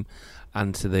team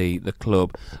and to the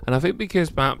club. And I think because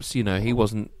perhaps he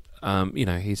wasn't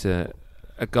he's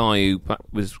a guy who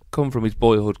was come from his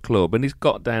boyhood club, and he's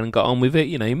got down and got on with it.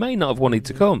 He may not have wanted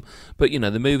to come, but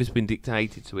the move has been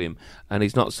dictated to him, and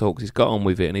he's not sulked. He's got on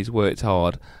with it, and he's worked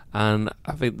hard. And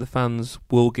I think the fans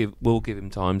will give him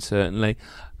time, certainly.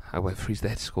 However, he's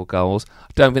there to score goals.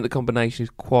 I don't think the combination is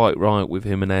quite right with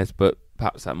Jimenez, but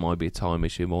perhaps that might be a time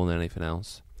issue more than anything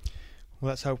else. Well,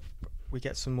 let's hope we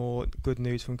get some more good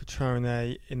news from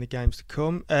Cutrone in the games to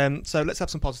come. So let's have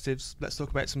some positives. Let's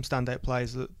talk about some standout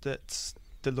players that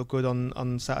look good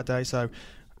on Saturday. So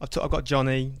I've got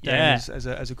Johnny down as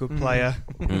a good player,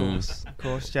 of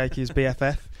course, Jakey's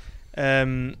BFF.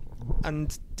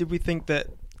 And did we think that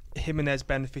Jimenez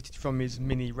benefited from his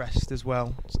mini rest as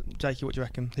well? Jakey, what do you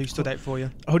reckon? Who stood out for you?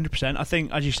 100%. I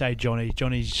think, as you say,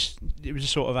 Johnny's it was a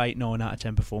sort of 8-9 out of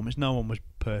 10 performance. No one was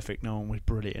perfect, no one was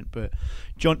brilliant, but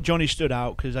Johnny stood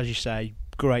out because, as you say,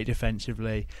 great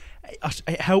defensively.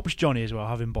 It helps Johnny as well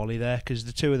having Bolly there, because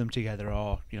the two of them together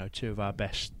are two of our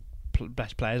best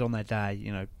players on their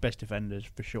day, best defenders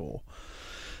for sure.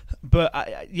 But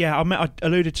I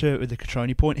alluded to it with the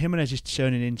Cutrone point. Jimenez is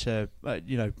turning into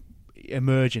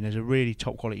emerging as a really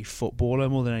top quality footballer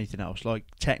more than anything else. Like,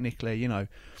 technically,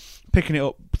 picking it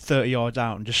up 30 yards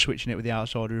out and just switching it with the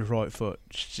outside of his right foot,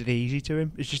 it's just easy to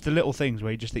him. It's just the little things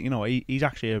where you just think, he's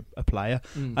actually a player.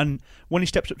 And when he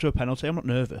steps up to a penalty, I'm not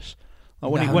nervous.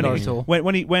 Like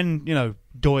when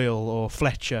Doyle or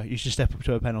Fletcher used to step up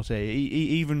to a penalty,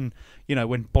 even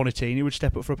when Bonatini would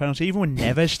step up for a penalty, even when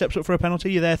Neves steps up for a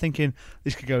penalty, you're there thinking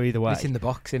this could go either way. It's in the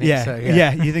box, isn't it? Yeah, so,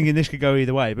 you're thinking this could go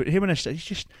either way. But Jimenez,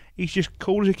 he's just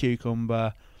cool as a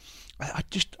cucumber.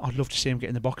 I'd love to see him get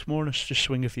in the box more and just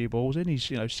swing a few balls in. He's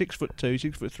 6'2",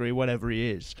 6'3", whatever he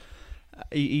is.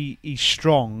 He's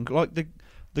strong. Like the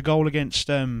goal against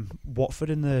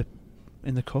Watford in the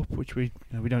cup, which we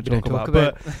don't talk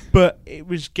about. But it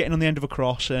was getting on the end of a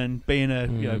cross and being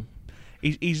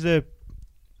he's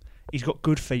got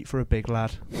good feet for a big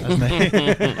lad,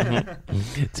 hasn't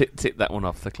he? Tip that one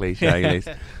off the cliche list.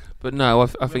 But no, I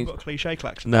think got cliche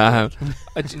clacks. No,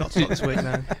 not this week.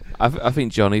 No, I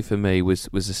think Johnny for me was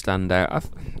a standout.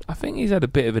 I think he's had a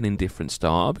bit of an indifferent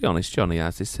start. I'll be honest, Johnny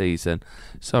has this season.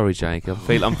 Sorry, Jake. I'm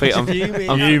feeling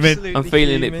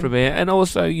it from here. And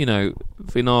also,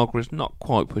 Vinagra's not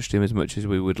quite pushed him as much as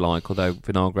we would like. Although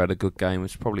Vinagra had a good game,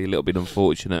 it's probably a little bit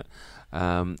unfortunate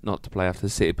not to play after the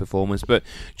City performance. But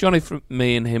Johnny, for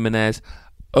me and Jimenez.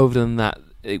 Other than that,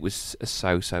 it was a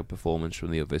so-so performance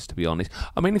from the others, to be honest.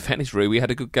 I mean, in fairness, Rui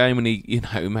had a good game, and he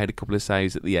made a couple of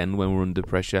saves at the end when we were under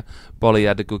pressure. Bolly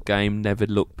had a good game, never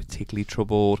looked particularly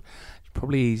troubled. It's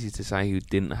probably easy to say who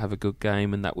didn't have a good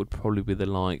game, and that would probably be the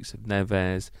likes of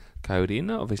Neves, Cody,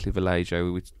 and obviously Vallejo,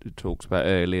 who we talked about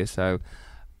earlier. So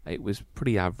it was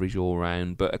pretty average all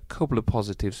round. But a couple of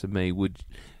positives for me would,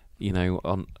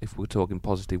 if we're talking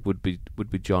positive, would be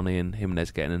Johnny and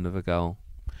Jimenez getting another goal.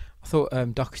 I thought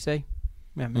Doherty.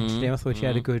 Yeah, I mentioned him. I thought he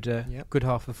had a good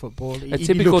half of football. A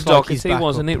typical Doherty,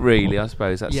 wasn't it? Really, I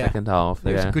suppose that second half.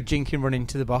 There was a good jinking run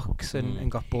into the box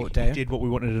and got brought down. He did what we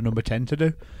wanted a number 10 to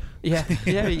do. Yeah,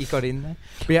 he got in there.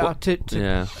 But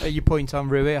to your point on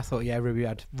Rui, I thought Rui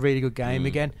had a really good game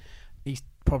again. He's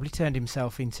probably turned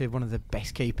himself into one of the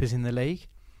best keepers in the league.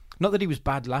 Not that he was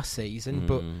bad last season,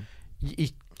 but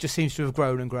he just seems to have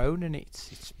grown, and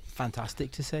it's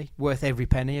fantastic to see. Worth every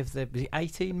penny of the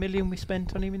 18 million we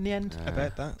spent on him in the end.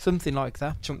 About that. Something like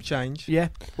that. Chump change. Yeah,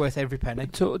 worth every penny.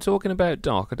 Talking about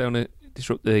Doc, I don't want to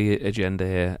disrupt the agenda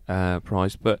here,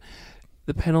 Price, but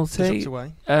the penalty.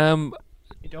 Away.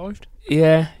 He dived?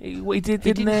 Yeah, he did,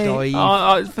 didn't he?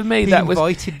 For me, he that was...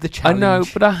 invited the challenge. I know,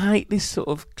 but I hate this sort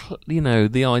of,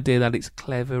 the idea that it's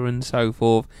clever and so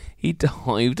forth. He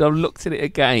dived, I looked at it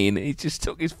again, he just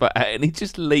took his foot out and he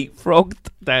just leapfrogged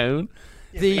down.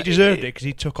 He deserved it because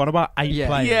he took on about 8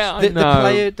 players. Yeah, I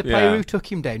know. The player who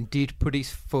took him down did put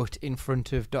his foot in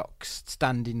front of Doc's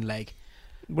standing leg.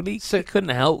 Well, he couldn't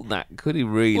help that, could he,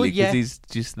 really? Because he's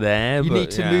just there. You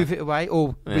need to move it away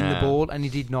or win the ball, and he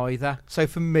did neither. So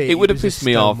for me... It would have pissed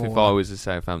me off if I was a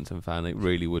Southampton fan. It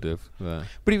really would have.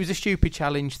 But it was a stupid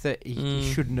challenge that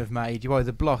he shouldn't have made. You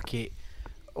either block it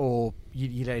or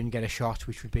you let him get a shot,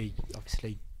 which would be,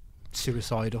 obviously,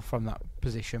 suicidal from that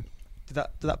position. Did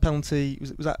that penalty,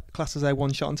 was that classed as a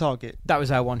one shot on target? That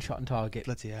was our one shot on target.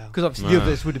 Bloody hell. Because obviously the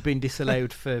others would have been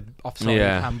disallowed for offside,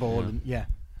 handball, and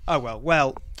Oh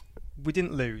well, we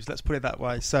didn't lose, let's put it that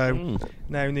way. So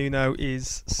now Nuno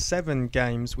is 7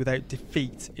 games without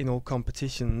defeat in all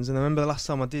competitions. And I remember the last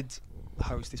time I did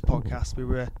host this podcast, we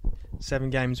were 7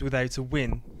 games without a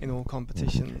win in all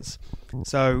competitions.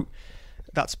 So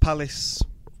that's Palace,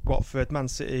 Watford, Man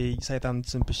City,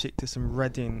 Southampton, Besiktas and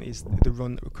Reading is the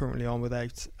run that we're currently on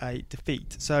without a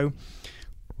defeat. So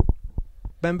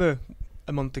remember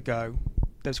a month ago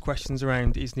there's questions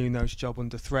around is Nuno's job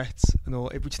under threat and all,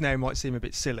 which now might seem a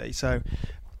bit silly. So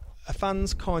are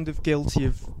fans kind of guilty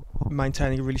of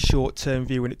maintaining a really short-term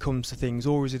view when it comes to things,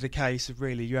 or is it a case of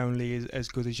really you're only as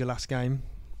good as your last game?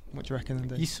 What do you reckon,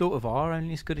 Andy? You sort of are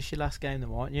only as good as your last game,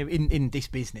 though, aren't you? In this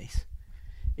business,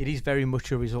 it is very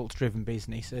much a results-driven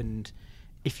business, and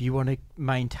if you want to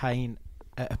maintain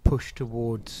a push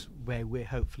towards where we're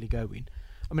hopefully going,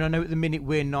 I mean, I know at the minute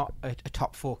we're not a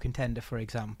top 4 contender, for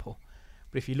example,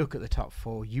 but if you look at the top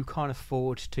 4, you can't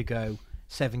afford to go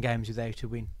 7 games without a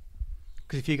win.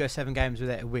 Because if you go 7 games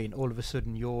without a win, all of a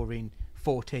sudden you're in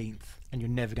 14th and you're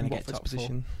never going to get top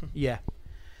position. 4. Yeah.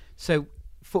 So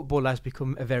football has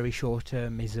become a very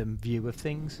short-termism view of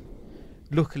things.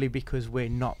 Luckily, because we're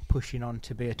not pushing on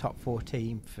to be a top 4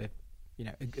 team for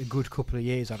a good couple of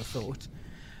years, I'd have thought,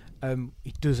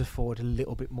 it does afford a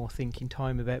little bit more thinking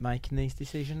time about making these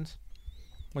decisions.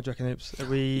 What do you reckon, Oops? Were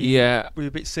we a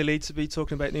bit silly to be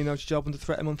talking about Nuno's job under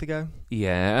threat a month ago?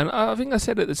 Yeah, and I think I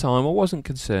said at the time I wasn't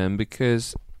concerned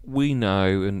because we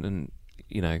know, and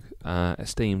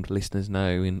esteemed listeners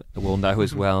will know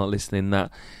as well, listening, that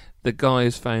the guy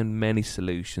has found many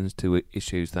solutions to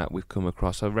issues that we've come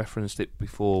across. I referenced it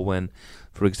before when,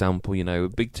 for example, a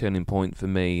big turning point for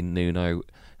me, Nuno,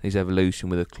 his evolution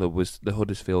with the club was the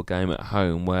Huddersfield game at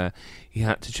home, where he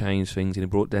had to change things and he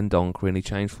brought Dendoncker in, he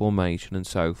changed formation and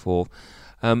so forth.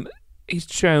 He's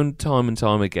shown time and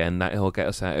time again that he'll get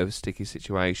us out of sticky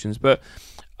situations. But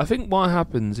I think what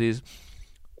happens is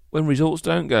when results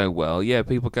don't go well,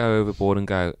 people go overboard and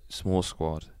go, small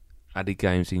squad, added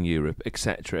games in Europe,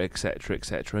 etc., etc.,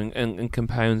 etc., and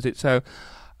compounds it. So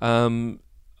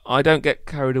I don't get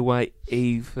carried away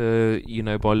either,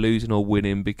 by losing or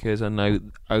winning, because I know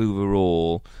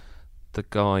overall the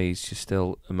guy is just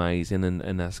still amazing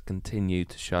and has continued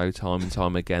to show time and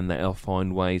time again that he'll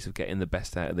find ways of getting the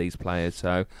best out of these players.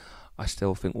 So I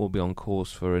still think we'll be on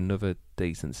course for another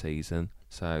decent season.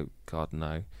 So, God,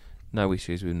 no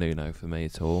issues with Nuno for me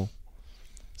at all.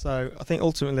 So I think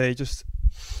ultimately just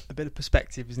a bit of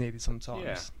perspective is needed sometimes.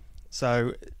 Yeah.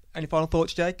 So, any final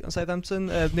thoughts, Jake, on Southampton?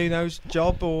 Nuno's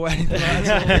job or anything like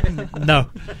that? No.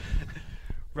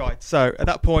 Right, so at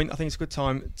that point, I think it's a good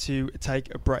time to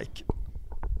take a break.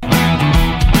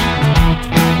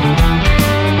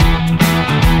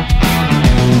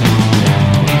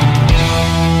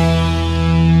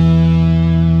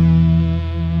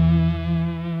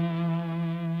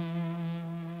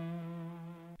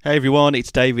 Hey everyone,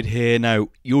 it's David here. Now,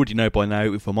 you already know by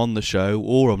now if I'm on the show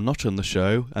or I'm not on the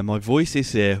show, and my voice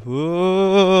is here.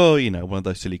 Whoa, you know, one of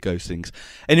those silly ghost things.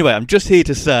 Anyway, I'm just here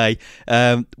to say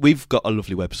we've got a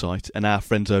lovely website, and our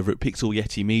friends over at Pixel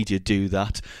Yeti Media do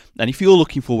that. And if you're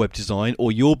looking for web design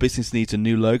or your business needs a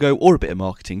new logo or a bit of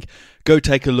marketing, go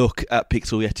take a look at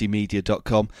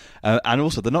pixelyetimedia.com. And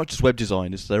also, they're not just web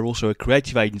designers, they're also a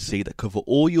creative agency that cover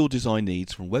all your design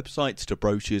needs, from websites to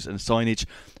brochures and signage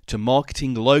to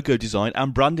marketing, logo design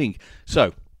and branding.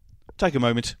 So, take a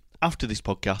moment after this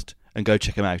podcast and go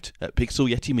check them out at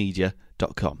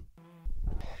pixelyetimedia.com.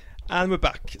 And we're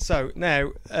back. So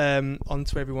now on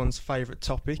to everyone's favourite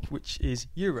topic, which is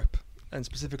Europe, and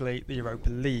specifically the Europa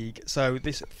League. So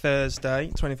this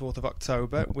Thursday, 24th of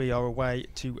October, we are away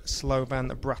to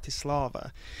Slovan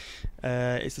Bratislava.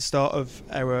 It's the start of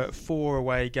our 4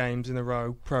 away games in a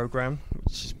row programme,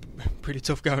 which is pretty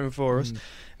tough going for us.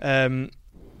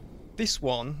 This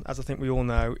one, as I think we all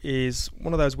know, is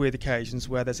one of those weird occasions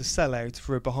where there's a sellout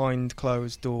for a behind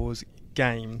closed doors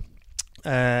game.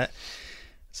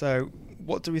 So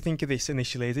what do we think of this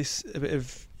initially? Is this a bit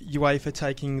of UEFA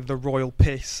taking the royal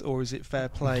piss, or is it fair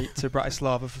play to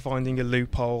Bratislava for finding a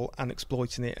loophole and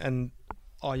exploiting it? And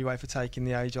are UEFA taking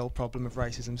the age-old problem of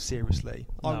racism seriously?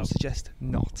 No. I would suggest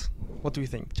not. What do we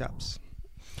think, chaps?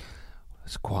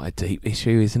 It's quite a deep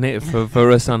issue, isn't it,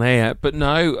 for us on here? But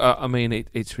no, I mean,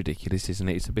 it's ridiculous, isn't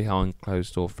it? It's a behind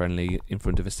closed door friendly in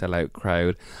front of a sellout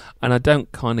crowd. And I don't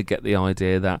kind of get the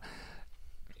idea that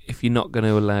if you're not going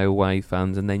to allow away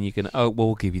fans and then you're going to,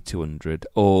 we'll give you 200,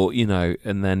 or, you know,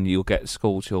 and then you'll get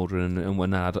school children and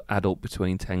one adult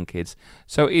between 10 kids.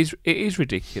 So it is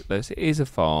ridiculous. It is a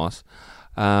farce.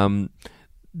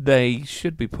 They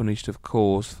should be punished, of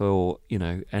course, for, you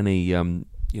know, any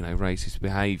racist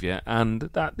behaviour, and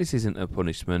that this isn't a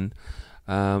punishment.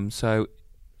 So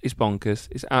it's bonkers.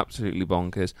 It's absolutely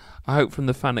bonkers. I hope from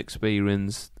the fan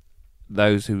experience,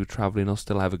 those who are travelling will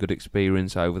still have a good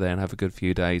experience over there and have a good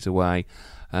few days away.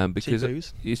 Because cheap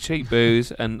booze. It's cheap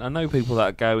booze, and I know people that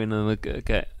are going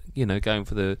and going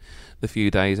for the few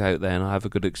days out there and have a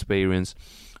good experience.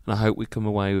 And I hope we come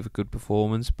away with a good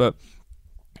performance. But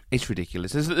it's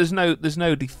ridiculous. There's no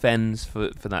defence for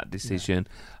that decision.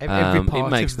 Every part it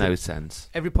makes of no sense.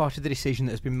 Every part of the decision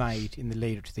that has been made in the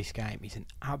lead up to this game is an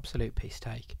absolute piss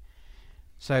take.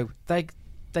 So they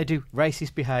do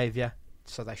racist behaviour,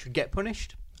 so they should get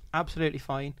punished. Absolutely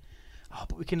fine. Oh,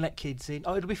 but we can let kids in.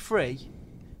 Oh, it'll be free.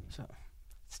 So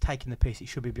it's taking the piss. It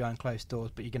should be behind closed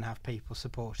doors, but you're going to have people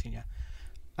supporting you.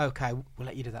 Okay, we'll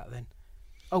let you do that then.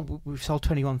 Oh, we've sold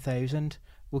 21,000.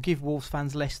 We'll give Wolves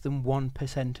fans less than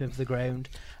 1% of the ground.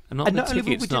 And the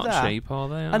tickets not cheap, are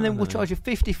they? And then we'll charge you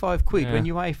 55 quid when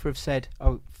UEFA have said,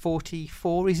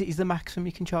 44 is the maximum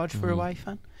you can charge for a away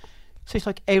fan. So it's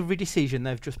like every decision,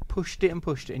 they've just pushed it, and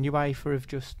UEFA have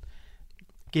just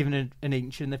given an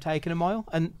inch and they've taken a mile,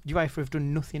 and UEFA have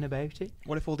done nothing about it.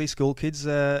 What if all these school kids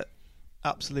are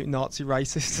absolute Nazi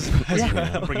racists as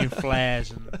well? Bringing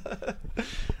flares and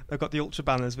they've got the ultra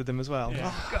banners with them as well.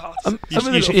 Yeah. Oh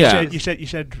God! You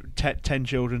said 10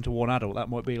 children to 1 adult. That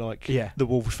might be like the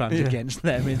Wolves fans against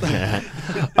them.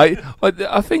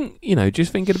 I think, you know,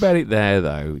 just thinking about it there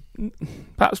though,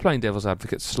 perhaps playing devil's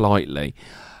advocate slightly,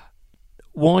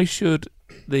 why should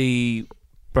the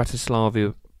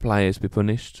Bratislava players be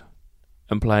punished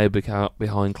and play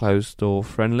behind closed door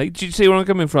friendly? Do you see where I'm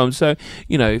coming from? So,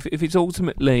 you know, if it's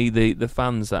ultimately the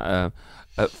fans that are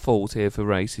at fault here for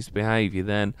racist behaviour,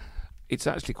 then it's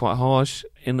actually quite harsh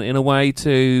in a way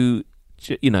to,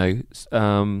 you know,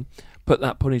 put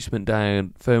that punishment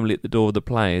down firmly at the door of the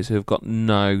players who have got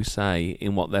no say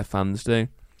in what their fans do.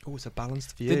 Oh, it's a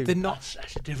balanced view. They're not.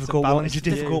 That's a difficult one. It's a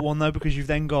difficult one though, because you've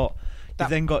then got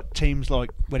teams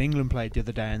like when England played the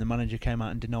other day and the manager came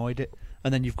out and denied it,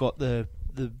 and then you've got the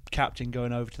captain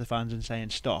going over to the fans and saying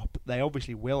stop. They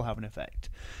obviously will have an effect,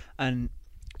 and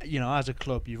you know, as a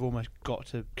club, you've almost got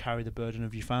to carry the burden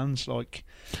of your fans. Like,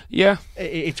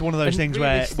 it's one of those things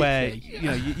where you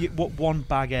know, what one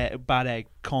bad egg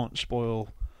can't spoil,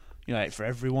 you know, for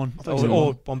everyone.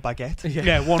 Or one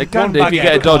baguette. One baguette. If you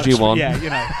get a dodgy one. Yeah,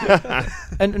 you know.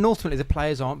 and ultimately, the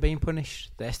players aren't being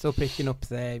punished. They're still picking up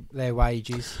their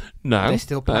wages. No, they're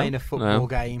still playing a football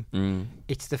game. Mm.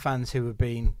 It's the fans who are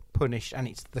being punished, and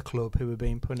it's the club who are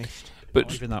being punished. But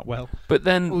not even that well. But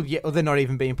then, or they're not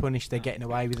even being punished. They're getting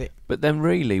away with it. But then,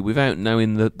 really, without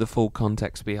knowing the full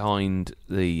context behind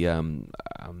the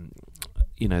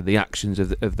you know, the actions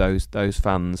of those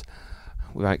fans,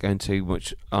 without going too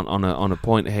much on a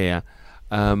point here,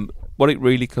 what it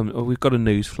really comes. We've got a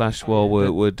news flash while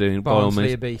we're doing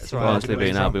Barnsley beating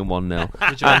Albion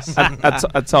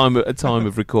 1-0 at time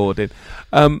of recording.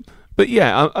 But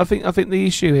yeah, I think the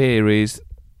issue here is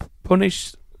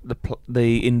punish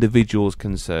the individuals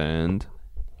concerned,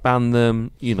 ban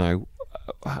them,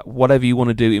 whatever you want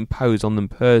to do, impose on them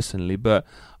personally. But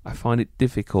I find it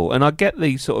difficult, and I get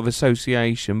the sort of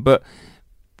association, but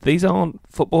these aren't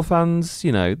football fans,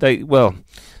 they're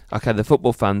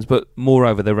football fans, but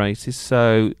moreover they're racist,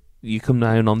 so you come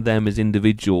down on them as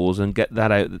individuals and get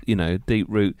that out, deep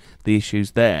root the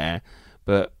issues there.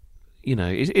 But,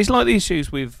 it's like the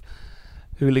issues with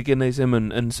hooliganism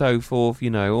and so forth,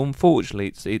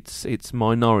 unfortunately it's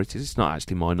minorities. It's not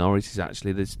actually minorities,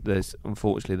 actually. There's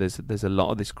unfortunately there's a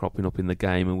lot of this cropping up in the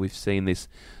game, and we've seen this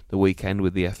the weekend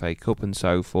with the FA Cup and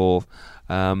so forth.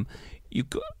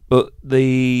 But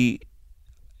the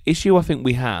issue I think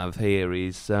we have here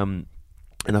is, and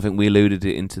I think we alluded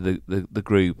it into the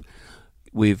group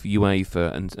with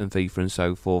UEFA and FIFA and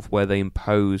so forth, where they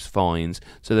impose fines.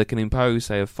 So they can impose,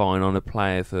 say, a fine on a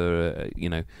player for,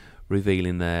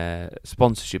 revealing their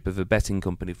sponsorship of a betting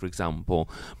company, for example.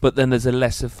 But then there's a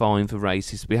lesser fine for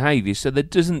racist behaviour. So there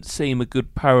doesn't seem a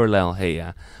good parallel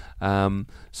here. I'm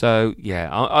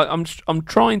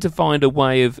trying to find a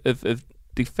way of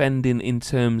defending in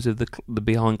terms of the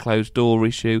behind closed door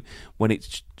issue, when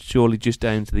it's surely just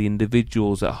down to the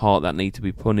individuals at heart that need to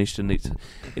be punished, and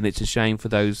it's a shame for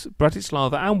those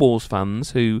Bratislava and Wolves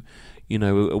fans who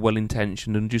are well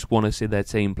intentioned and just want to see their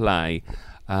team play,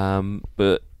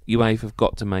 but UEFA have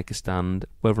got to make a stand.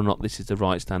 Whether or not this is the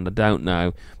right stand, I don't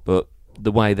know, but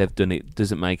the way they've done it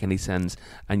doesn't make any sense,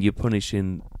 and you're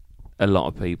punishing a lot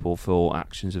of people for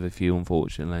actions of a few,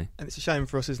 unfortunately. And it's a shame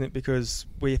for us, isn't it? Because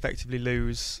we effectively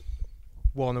lose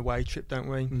one away trip, don't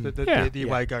we? The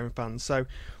away going fans. So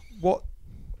what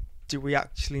do we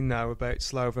actually know about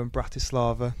Slovan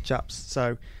Bratislava, chaps?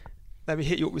 So let me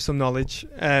hit you up with some knowledge.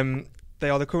 They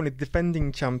are currently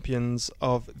defending champions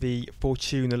of the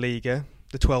Fortuna Liga.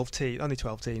 Only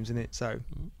 12 teams in it, so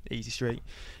easy street.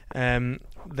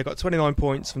 They've got 29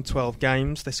 points from 12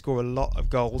 games. They score a lot of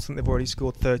goals. I think they've already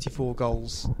scored 34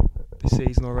 goals this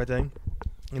season already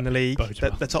in the league.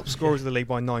 They're top scorers of the league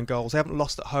by 9 goals. They haven't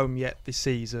lost at home yet this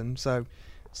season, so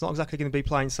it's not exactly going to be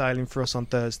plain sailing for us on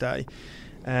Thursday.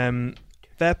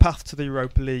 Their path to the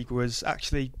Europa League was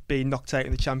actually being knocked out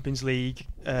in the Champions League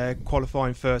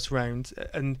qualifying first round.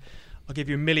 And I'll give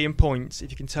you 1,000,000 points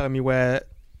if you can tell me where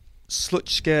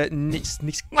Sluchka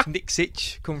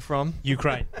Niksic come from.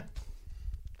 Ukraine.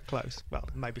 Close. Well,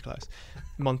 maybe close.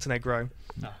 Montenegro.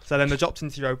 No. So then they dropped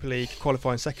into the Europa League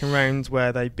qualifying second round,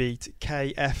 where they beat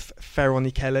KF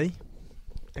Feronikeli.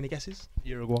 Any guesses?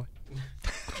 Uruguay.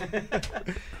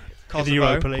 Kosovo. The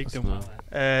Europa League.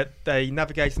 They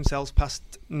navigated themselves past,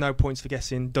 no points for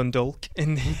guessing, Dundalk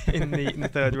in the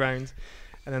third round,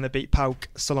 and then they beat PAOK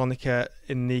Salonika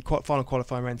in the final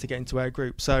qualifying round to get into our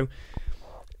group. So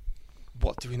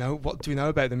what do we know? What do we know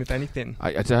about them, if anything?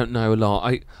 I don't know a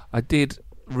lot. I did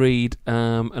read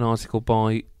an article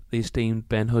by the esteemed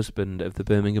Ben Husband of the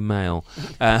Birmingham Mail,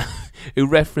 who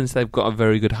referenced they've got a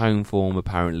very good home form.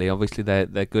 Apparently, obviously they're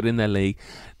good in their league.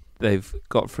 They've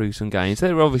got through some games.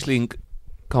 They're obviously in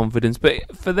confidence,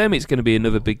 but for them it's going to be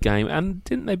another big game. And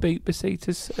didn't they beat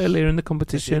Besiktas earlier in the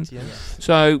competition? They did, yes.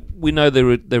 So we know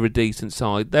they're a decent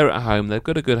side. They're at home. They've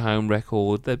got a good home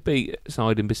record. They beat a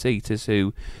side in Besiktas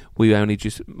who we only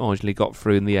just marginally got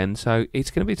through in the end. So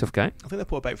it's going to be a tough game. I think they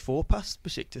put about 4 past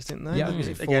Besiktas, didn't they? Yeah, I think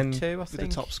it's again 4-2, I with think.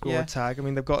 the top scorer Yeah. tag. I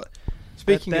mean, they've got.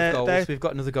 Speaking of goals, we've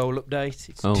got another goal update.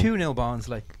 It's 2-0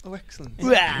 Barnsley. Oh, excellent!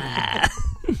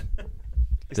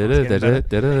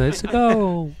 It's a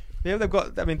goal. Yeah, they've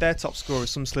got. I mean, their top scorer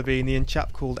is some Slovenian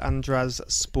chap called Andras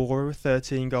Spora with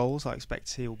 13 goals. I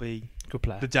expect he'll be Good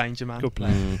player. the danger man. Good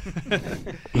player.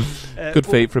 Good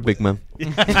feet for a big man.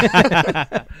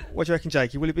 What do you reckon,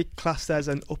 Jakey? Will it be classed as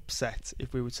an upset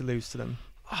if we were to lose to them?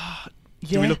 Yeah.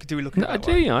 Do we look at it that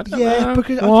way? I don't Yeah, know.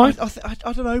 because Why?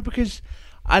 I don't know, because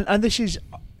and this is,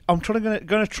 I'm going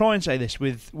to try and say this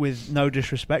with no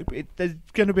disrespect, but there's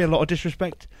going to be a lot of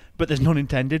disrespect, but there's none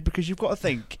intended, because you've got to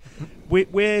think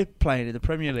we're playing in the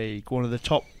Premier League, one of the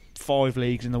top 5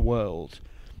 leagues in the world.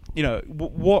 You know,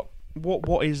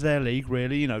 what is their league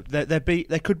really? You know,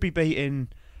 they could be beating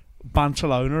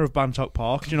Barcelona of Bantock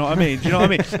Park. Do you know what I mean?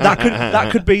 That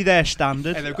could be their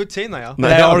standard. Hey, they're a good team. They are.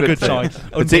 They are a good side,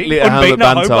 particularly at home unbeaten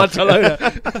at at home, Bantock.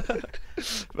 Barcelona.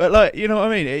 But like, you know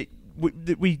what I mean?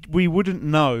 We wouldn't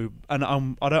know, and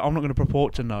I'm not going to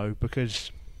purport to know,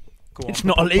 because it's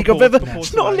not a league I've ever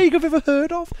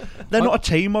heard of. They're not a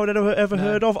team I've ever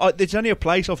heard of. It's only a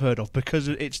place I've heard of because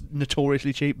it's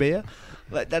notoriously cheap beer.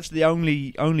 Like, that's the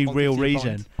only real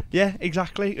reason. Yeah,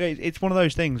 exactly. It's one of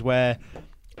those things where,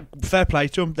 fair play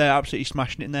to them, they're absolutely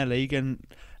smashing it in their league, and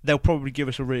they'll probably give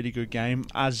us a really good game,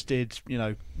 as did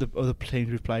the other teams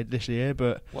we've played this year.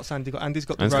 But What's Andy got? Andy's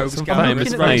got the Andy's got Rogues some Gallery.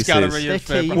 famous Rogues faces. Gallery Their of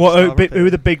team- who are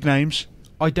the big names?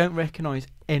 I don't recognise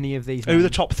any of these Who are the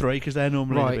names. top three? Because they're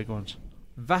normally Right. the big ones.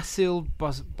 Vasil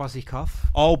Bozikov.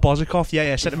 Oh, Bozikov,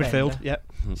 yeah, centre Defender. midfield, yep.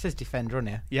 It says defender on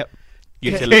here. Yep.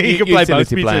 Utili- You can play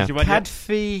both. utility player.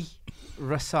 Kadfi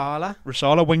Rasala,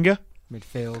 Rasala, winger.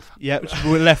 midfield. Yeah,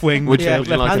 left wing. Would you, Yeah, would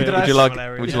you like?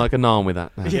 Andras- Would you like an arm with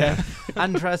that? No. Yeah.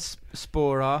 Andras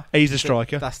Spora. He's the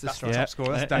striker. That's the That's the striker. top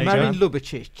scorer. That's There you danger. go. Marin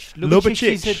Lubicic.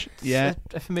 Lubicic, is yeah.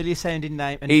 a familiar sounding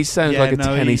name. And He sounds like a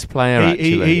tennis player.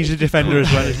 Actually, He's a defender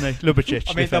as well, isn't he? Lubicic,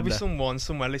 I mean, there'll be defender. someone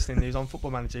somewhere listening who's on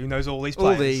Football Manager who knows all these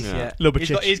all players. these, Yeah. yeah.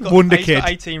 Lubicic, He's got wonder he's kid. got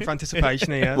 18 for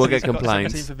anticipation here. We'll so get he's got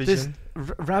complaints. 17 for There's vision.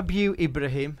 Rabiu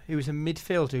Ibrahim, who was a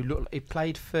midfielder who he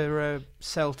played for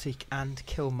Celtic and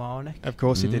Kilmarnock, Of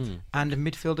course he did. Mm. and a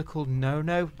midfielder called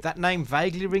Nono. That name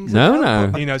vaguely rings a No, bell.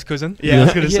 no. but- He knows cousin. Yeah, I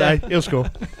was going to Yeah. say he'll score.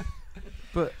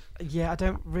 But yeah, I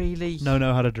don't really. No,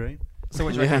 had a dream. So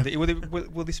what do you Yeah. reckon?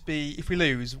 Will this be, if we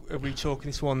lose, are we chalking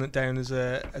this one down as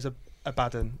a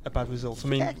bad result? I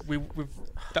mean,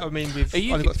 that would mean we've Are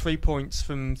you only g- got 3 points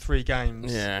from 3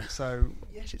 games. Yeah. So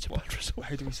Yes, it's a bad result.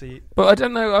 how do we see it? But I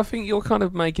don't know. I think you're kind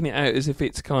of making it out as if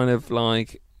it's kind of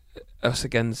like us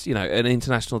against, an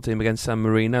international team against San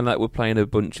Marino, like we're playing a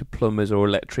bunch of plumbers or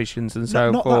electricians and so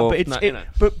not forth. that,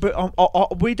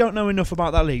 but we don't know enough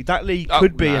about that league. That league Oh,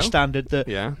 could be no. a standard that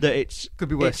Yeah. that it's Could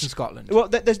be worse it's- than Scotland. Well,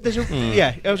 there's a Mm.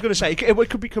 yeah. I was going to say it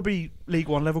could be League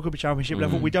One level, could be Championship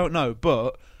level. Mm. We don't know,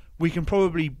 but we can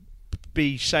probably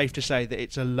be safe to say that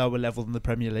it's a lower level than the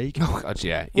Premier League. Oh God,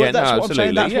 yeah, Well, yeah, that's no, what I'm saying.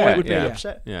 absolutely, That's yeah, why it would be yeah,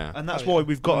 upset, yeah. and that's Oh, yeah. why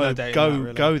we've got No to doubt in go that,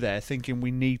 really. go there thinking we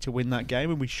need to win that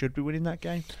game, and we should be winning that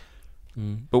game.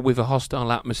 But with a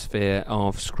hostile atmosphere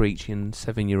of screeching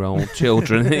 7-year-old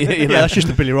children, Yeah, that's just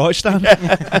the Billy Wright stand.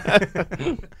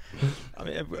 I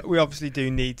mean, we obviously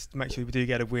do need to make sure we do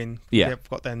get a win. Yeah. We've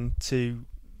got then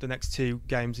the next 2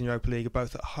 games in Europa League are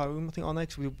both at home, I think, aren't they?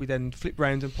 'Cause we then flip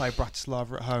round and play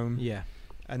Bratislava at home, Yeah.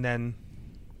 and then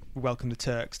we welcome the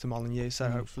Turks to Molineux. So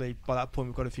Mm. hopefully by that point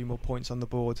we've got a few more points on the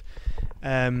board.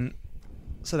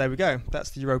 So there we go. That's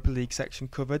the Europa League section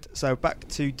covered. So back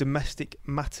to domestic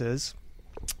matters.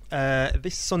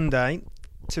 This Sunday,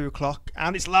 2:00,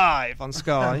 and it's live on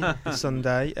Sky. This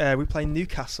Sunday, we play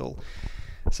Newcastle.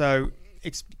 So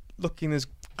it's looking as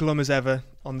glum as ever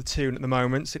on the Toon at the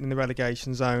moment, sitting in the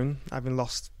relegation zone, having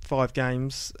lost 5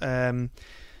 games.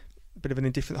 Bit of an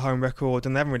indifferent home record,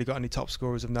 and they haven't really got any top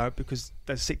scorers of note because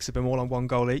there's 6 of them all on 1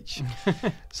 goal each.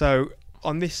 So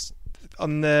on this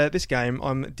game,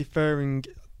 I'm deferring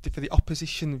for the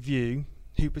opposition view.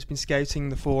 Hooper's been scouting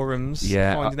the forums,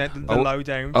 Yeah, finding out the I-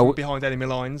 lowdown I- from behind enemy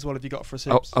lines. What have you got for us,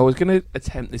 Hoops? I was going to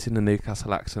attempt this in a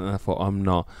Newcastle accent, and I thought I'm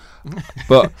not.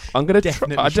 But I'm going to try.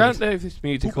 Definitely I don't should. know if this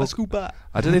musical. Scuba.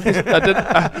 I don't know if this. I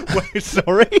don't, Wait,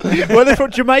 sorry, where are they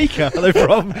from? Jamaica? Are they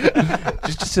from?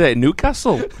 just to say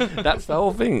Newcastle. That's the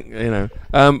whole thing,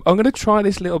 I'm going to try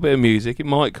this little bit of music. It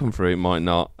might come through. It might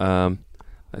not.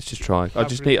 Let's just try. I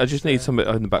just need something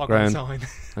in the background.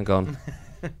 Hang on.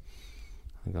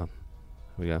 Hang on.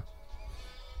 Here we go.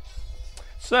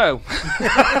 So.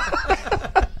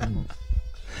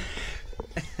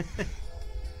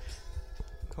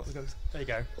 There you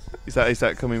go. Is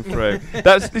that coming through?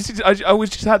 I was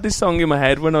just had this song in my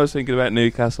head when I was thinking about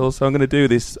Newcastle, so I'm going to do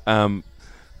this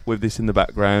with this in the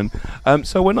background.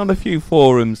 So I went on a few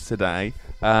forums today.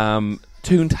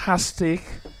 Toontastic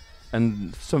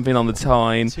and something on the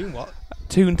Tyne. Tune what?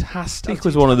 Toontastic Oh,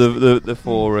 was one of the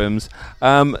forums.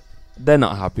 They're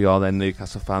not happy, are they,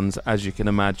 Newcastle fans, as you can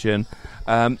imagine.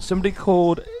 Somebody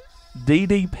called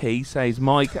DDP says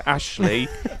Mike Ashley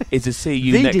is to see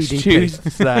you The next DDP.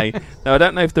 Tuesday. Now, I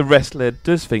don't know if the wrestler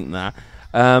does think that,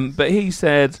 but he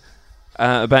said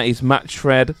about his match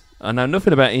thread, I know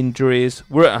nothing about injuries,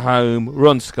 we're at home, we're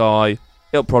on Sky,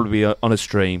 it'll probably be on a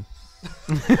stream.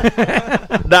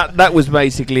 That was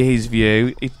basically his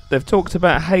view. They've talked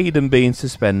about Hayden being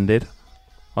suspended.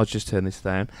 I'll just turn this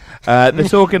down. They're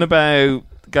talking about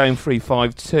going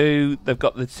 3-5-2. They've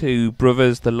got the 2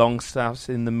 brothers, the Longstaffs,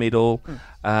 in the middle.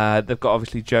 They've got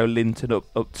obviously Joe Linton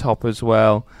up top as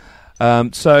well.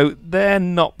 So they're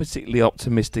not particularly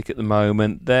optimistic at the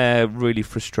moment. They're really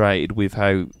frustrated with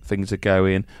how things are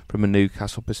going from a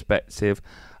Newcastle perspective.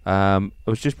 I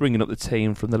was just bringing up the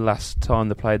team from the last time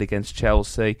they played against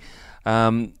Chelsea,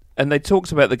 and they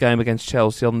talked about the game against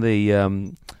Chelsea on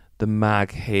the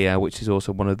mag here, which is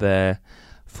also one of their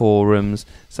forums,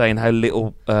 saying how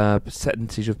little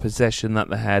percentage of possession that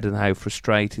they had and how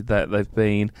frustrated that they've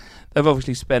been. They've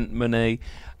obviously spent money.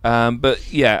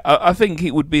 But yeah, I think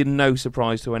it would be no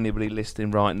surprise to anybody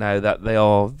listening right now that they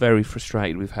are very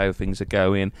frustrated with how things are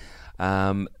going.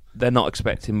 They're not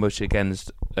expecting much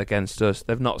against us.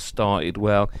 They've not started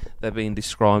well. They're being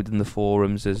described in the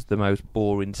forums as the most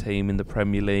boring team in the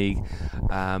Premier League.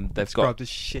 They've Described got as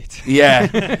shit. yeah,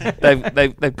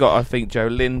 they've got I think Joe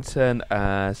Linton,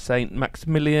 Saint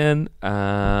Maximilian,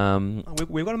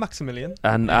 We've got a Maximilian.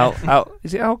 and Al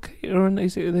is it Al Kieran?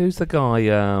 Is it who's the guy?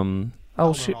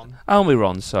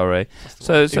 Almiron, sorry.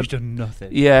 So Who's done nothing.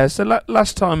 yeah, so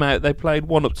last time out they played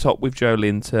one up top with Joe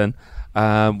Linton,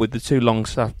 with the two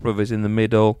Longstaff brothers in the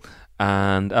middle,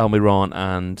 and Almiron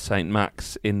and St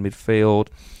Max in midfield.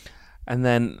 And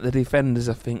then the defenders,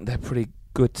 I think they're pretty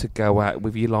good to go at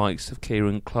with your likes of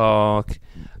Kieran Clark.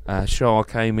 Shaw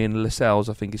came in, Lascelles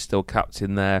I think is still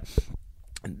captain there.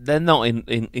 They're not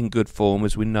in good form,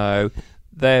 as we know.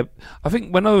 I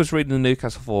think when I was reading the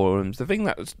Newcastle forums, the thing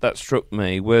that struck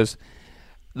me was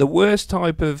the worst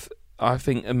type of, I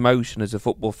think, emotion as a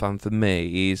football fan for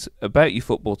me is about your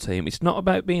football team. It's not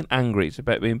about being angry, it's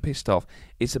about being pissed off.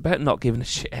 It's about not giving a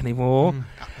shit anymore.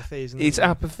 Apathy, isn't It's it?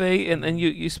 apathy, and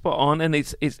you spot on, and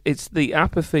it's the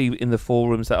apathy in the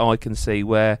forums that I can see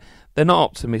where they're not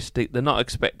optimistic, they're not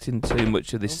expecting too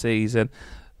much of this season.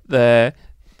 They're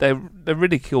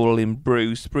ridiculing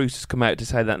Bruce. Bruce has come out to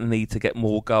say that they need to get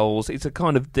more goals. It's a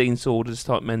kind of Dean Saunders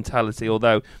type mentality,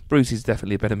 although Bruce is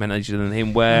definitely a better manager than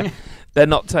him, where they're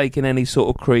not taking any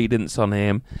sort of credence on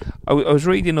him. I was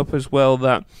reading up as well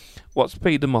that what's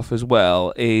peed them off as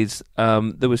well is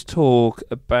there was talk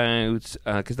about,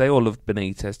 because they all loved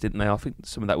Benitez, didn't they? I think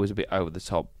some of that was a bit over the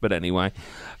top, but anyway.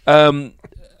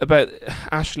 About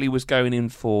Ashley was going in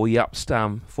for Yap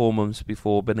Stam 4 months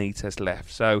before Benitez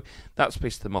left, so that's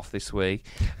pissed them off this week.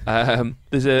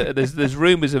 There's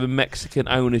rumours of a Mexican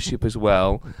ownership as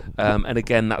well, and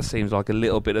again that seems like a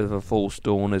little bit of a false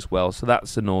dawn as well, so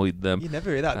that's annoyed them. You never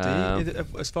hear that, do you?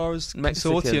 As far as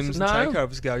Mexicans, consortiums no. and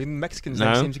takeovers go, the Mexicans No.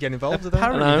 don't seem to get involved with that.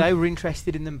 Apparently, No. they were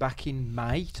interested in them back in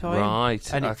May time,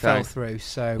 Right, and it okay. fell through.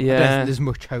 So I don't Yeah. think there's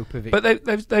much hope of it.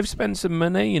 But they've spent some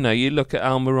money, you know. You look at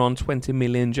Almiron, 20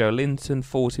 million, Joe Linton,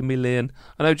 40 million.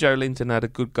 I know Joe Linton had a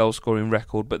good goal scoring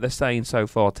record, but they're saying so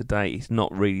far to date he's not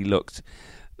really looked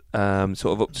sort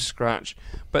of up to scratch.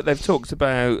 But they've talked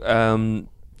about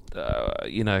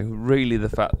really the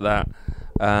fact that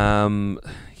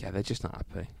they're just not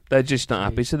happy. They're just not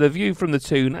happy. So the view from the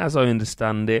Toon, as I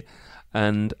understand it,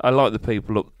 and I like the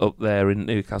people up there in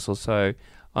Newcastle, so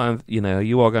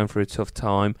you are going through a tough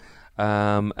time,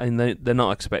 and they're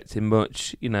not expecting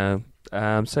much,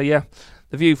 so yeah,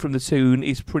 the view from the Toon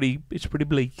is pretty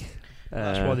bleak.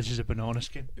 That's why this is a banana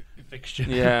skin fixture.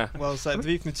 Yeah. Well, so the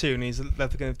view from the Toon is they're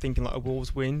going to thinking like a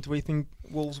Wolves win. Do we think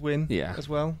Wolves win Yeah. as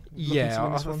well? Looking yeah, to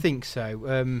win this I one? think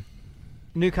so.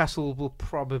 Newcastle will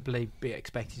probably be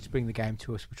expected to bring the game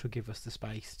to us, which will give us the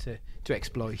space to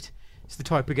exploit. It's the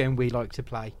type of game we like to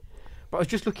play. But I was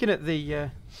just looking at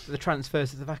the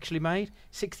transfers that they've actually made.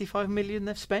 65 million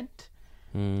they've spent,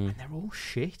 and they're all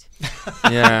shit.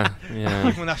 Yeah.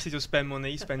 When Ashley does spend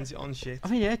money, he spends it on shit. I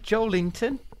mean, yeah, Joel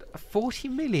Linton, 40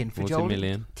 million for 40 Joel million,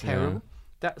 Linton. Terrible.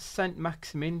 That's St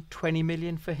Maximin, 20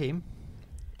 million for him.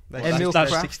 That's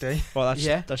that's 60. Well,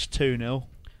 Yeah. that's 2-0.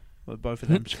 With both of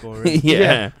them scoring.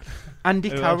 Yeah. Andy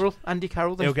Who Carroll,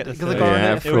 He'll get the third. guy on Yeah,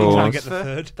 there, of free course. He'll get the transfer.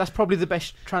 third. That's probably the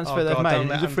best transfer Oh, they've God, made. don't It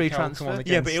let was a free Andy Carroll come on transfer.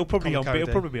 again. Yeah, but he'll probably Colin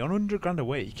Cody. be on £100,000 a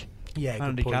week. Yeah, good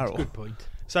Andy point. Carroll. Good point.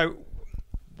 So,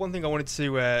 one thing I wanted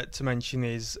to mention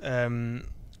is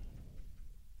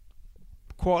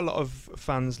quite a lot of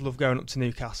fans love going up to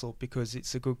Newcastle because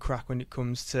it's a good crack when it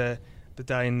comes to the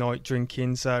day and night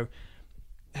drinking. So,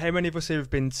 how many of us here have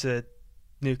been to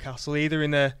Newcastle, either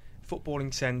in a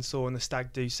footballing sense or in the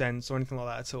stag do sense or anything like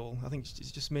that at all? I think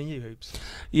it's just me and you, Hoops.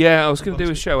 Yeah, I was going to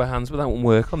do a show of hands, but that wouldn't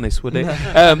work on this, would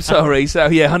it? Sorry. So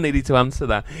yeah, I needed to answer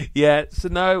that. Yeah. So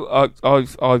no,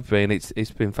 I've been.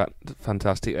 It's been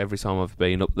fantastic every time I've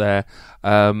been up there.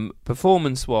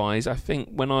 Performance wise, I think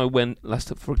when I went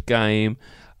last up for a game,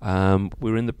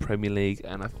 we were in the Premier League,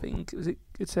 and I think was it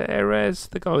Gutierrez,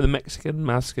 the guy with the Mexican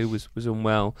mask who was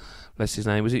unwell. Bless his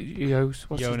name. Was it Jonas?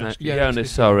 What's his name?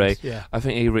 Jonas. Sorry. Yeah. I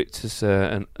think he ripped us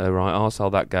a right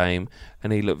arsehole that game,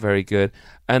 and he looked very good.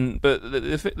 But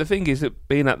the thing is that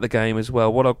being at the game as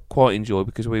well, what I quite enjoy,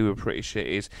 because we were pretty shit,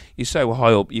 is you're so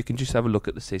high up, you can just have a look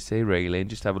at the city really, and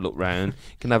just have a look round.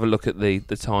 You can have a look at the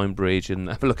Tyne Bridge and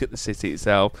have a look at the city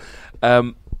itself.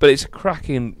 But it's a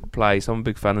cracking place. I'm a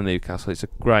big fan of Newcastle. It's a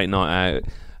great night out.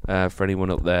 For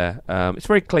anyone up there, it's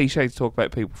very cliche to talk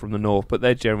about people from the north, but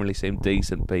they generally seem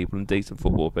decent people and decent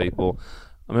football people.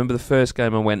 I remember the first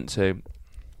game I went to,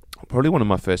 probably one of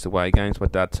my first away games. My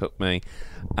dad took me,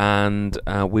 and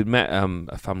we met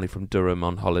a family from Durham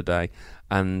on holiday,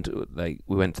 and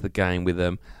we went to the game with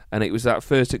them. And it was that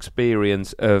first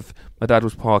experience of my dad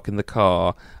was parking the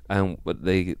car, and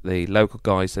the local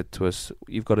guy said to us,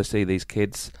 "You've got to see these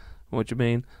kids." What do you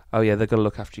mean? Oh yeah, they're going to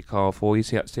look after your car for you.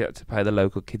 So you actually have to pay the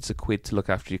local kids £1 to look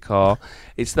after your car.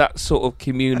 It's that sort of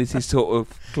community sort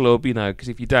of club, you know, because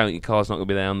if you don't, your car's not going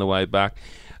to be there on the way back.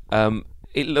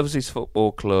 It loves his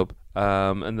football club,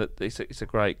 and it's a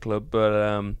great club.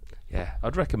 But yeah,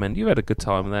 I'd recommend. You had a good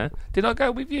time there. Did I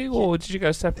go with you, or did you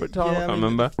go separate time? I can't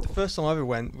remember. The first time I ever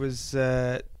went was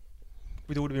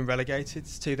we'd already been relegated.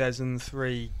 It's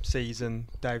 2003 season.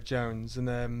 Dave Jones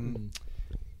and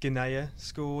Guinea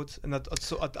scored, and I'd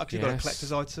actually got a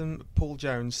collector's item. Paul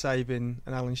Jones saving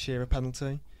an Alan Shearer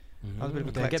penalty. That was a bit of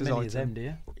a collector's get many item. of them, do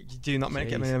you? You do not get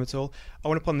many of them at all. I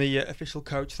went up on the official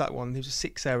coach that one. It was a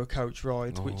 6-hour coach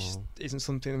ride, which isn't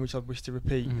something which I'd wish to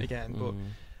repeat again. But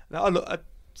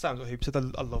sounds like Hoop said,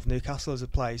 I love Newcastle as a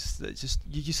place. It's just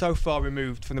you're so far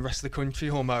removed from the rest of the country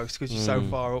almost, because you're so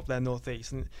far up there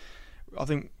northeast. And I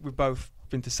think we've both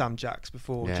been to Sam Jack's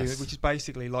before, Yes. which is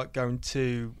basically like going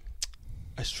to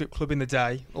a strip club in the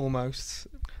day almost,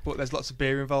 but there's lots of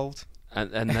beer involved.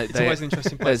 And It's always an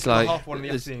interesting place. There's like half one in the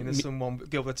afternoon, there's someone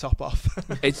give the top off.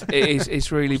 it's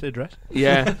really What's the address?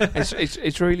 yeah,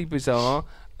 it's really bizarre.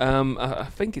 I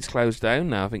think it's closed down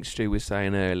now. I think Stu was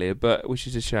saying earlier, but which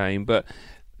is a shame. But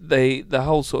the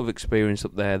whole sort of experience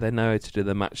up there, they know how to do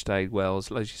the match day well. As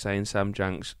you're saying, Sam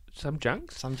Janks. Sam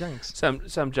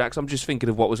Janks? I'm just thinking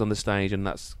of what was on the stage, and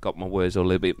that's got my words all a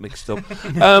little bit mixed up.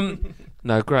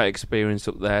 No, great experience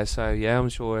up there. So yeah, I'm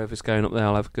sure whoever's going up there,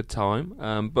 I'll have a good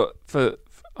time. But for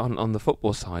on the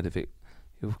football side of it,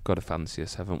 we've got to fancy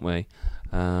us, haven't we?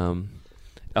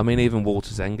 I mean, even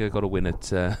Walter Zenga got a win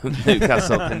at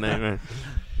Newcastle, didn't they? Right?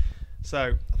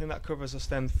 So I think that covers us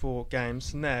then for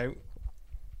games. Now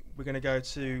we're going to go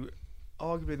to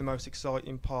arguably the most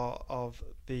exciting part of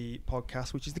the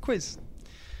podcast, which is the quiz.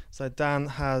 So Dan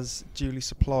has duly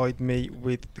supplied me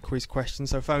with the quiz questions.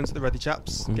 So phones at the ready,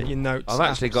 chaps. Get your notes. I've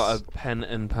actually apps. got a pen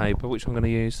and paper, which I'm going to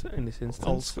use in this instance.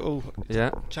 Old school. Yeah.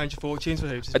 Change your fortunes for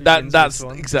Hoops. if you win That's this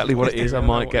one. exactly what it is. I don't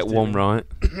know might what get he's one doing.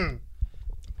 right.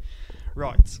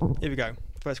 Right, here we go.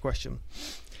 First question.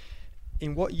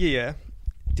 In what year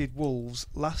did Wolves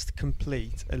last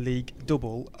complete a league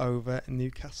double over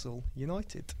Newcastle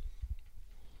United?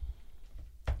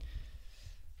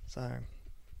 So,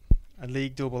 a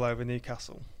league double over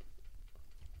Newcastle.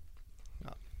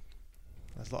 Oh,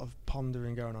 there's a lot of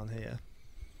pondering going on here.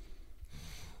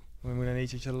 We're going to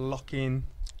need you to lock in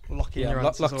your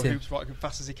answers, locked or in. Hoops right as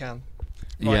fast as you can.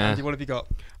 Right, Yeah. Andy, what have you got?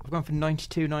 I've gone for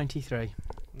 92-93.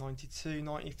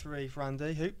 92-93 for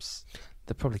Andy. Hoops.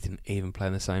 They probably didn't even play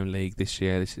in the same league this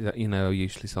year. This is, how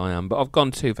useless I am. But I've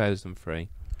gone 2003.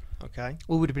 Okay.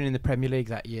 We would have been in the Premier League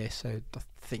that year, so I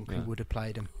think we Yeah. would have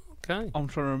played them. Okay. I'm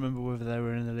trying to remember whether they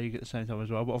were in the league at the same time as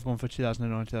well, but I've gone for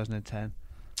 2009-2010.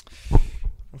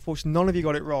 Unfortunately, none of you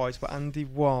got it right, but Andy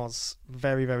was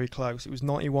very, very close. It was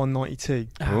 91-92.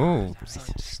 Oh. So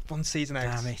just one season out.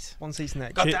 Damn it. One season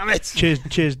out. God damn it!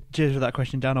 Cheers for that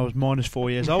question, Dan. I was minus 4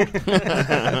 years old.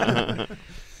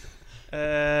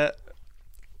 I'm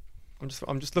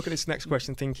just looking at this next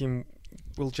question, thinking,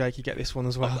 will Jakey get this one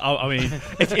as well? I mean,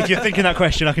 if you're thinking that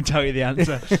question, I can tell you the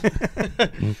answer.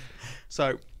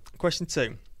 So, question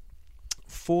 2.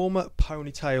 Former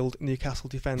ponytailed Newcastle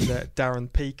defender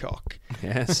Darren Peacock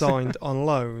Yes. signed on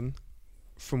loan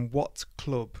from what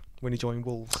club when he joined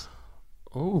Wolves?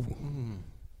 Oh.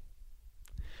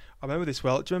 I remember this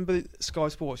well. Do you remember Sky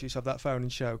Sports used to have that phone-in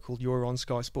show called You're on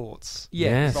Sky Sports?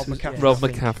 Yes. Rob McCaffrey, Rob I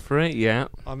think. McCaffrey, yeah.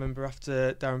 I remember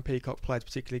after Darren Peacock played a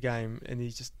particular game, and he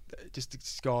just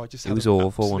this guy just It had was an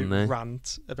awful, absolute wasn't he?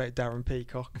 rant about Darren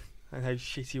Peacock and how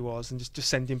shit he was, and just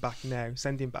send him back now,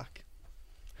 send him back.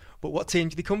 But what team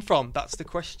did he come from? That's the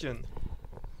question.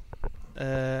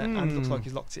 And it looks like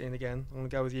he's locked it in again. I'm going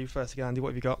to go with you first again, Andy. What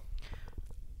have you got?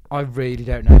 I really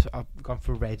don't know, so I've gone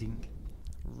for Reading.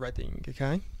 Reading,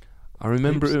 okay. I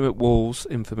remember Oops. him at Wolves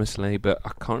infamously, but I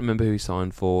can't remember who he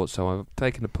signed for, so I've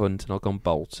taken a punt and I've gone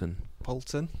Bolton.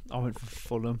 Bolton. I went for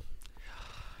Fulham.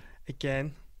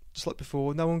 Again, just like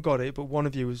before, no one got it, but one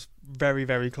of you was very,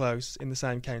 very close in the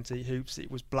same county. Hoops,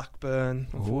 it was Blackburn.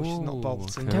 Unfortunately, not Ooh,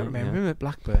 Bolton. I don't remember yeah. him at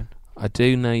Blackburn. I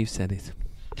do know you said it.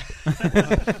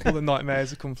 All the nightmares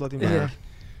have come flooding back. Yeah.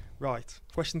 Right,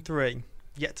 question 3.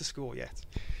 Yet to score yet.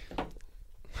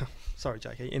 Sorry,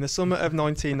 Jakey. In the summer of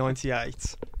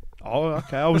 1998, Oh,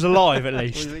 okay. I was alive at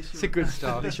least. it's a good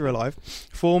start. At least you're alive.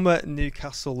 Former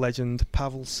Newcastle legend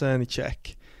Pavel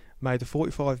Cernicek made a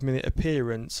 45-minute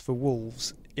appearance for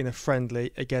Wolves in a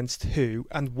friendly against who,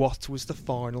 and what was the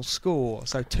final score?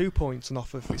 So 2 points on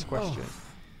offer for this question.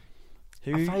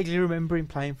 I vaguely remember him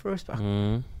playing for us, but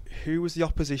Who was the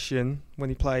opposition when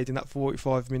he played in that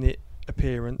 45-minute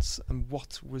appearance, and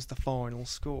what was the final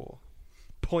score?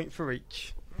 Point for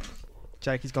each.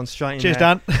 Jake has gone straight in. Cheers,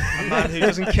 there. Dan. A man who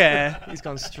doesn't care, he's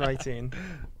gone straight in.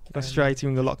 Gone straight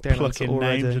in with the lockdown answer Plucking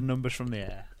already. names and numbers from the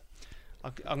air.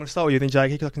 I'm going to start with you then,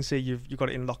 Jake, because I can see you've got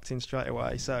it in locked in straight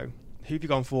away. So, who have you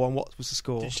gone for, and what was the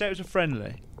score? Did you say it was a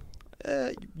friendly?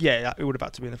 Yeah, it would have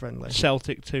had to be in the friendly.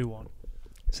 Celtic 2-1.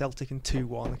 Celtic and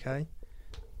 2-1, okay.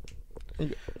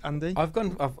 Andy? I've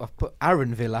put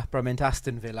Aaron Villa, but I meant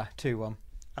Aston Villa 2-1.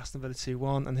 Aston Villa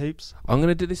 2-1, and Hoops? I'm going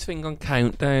to do this thing on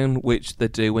Countdown, which they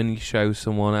do when you show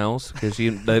someone else, because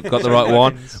they've got the right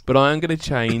one. But I am going to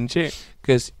change it,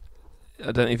 because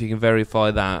I don't know if you can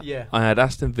verify that. Yeah. I had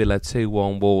Aston Villa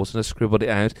 2-1 Wolves, and I scribbled it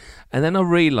out. And then I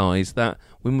realised that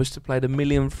we must have played 1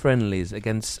 million friendlies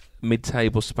against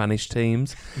mid-table Spanish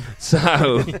teams.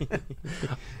 So,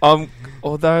 I've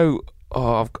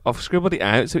scribbled it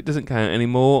out so it doesn't count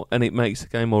anymore, and it makes the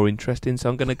game more interesting. So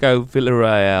I'm going to go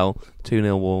Villarreal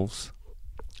 2-0 Wolves.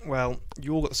 Well,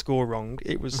 you all got the score wrong.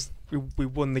 It was we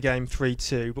won the game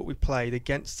 3-2, but we played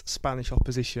against Spanish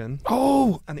opposition.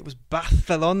 Oh! And it was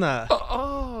Barcelona.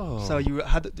 Oh! So you were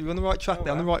on the right track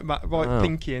there, on the right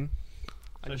thinking.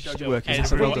 And you showed your work.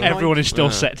 So well done. Everyone is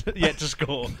still set yet to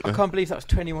score. I can't believe that was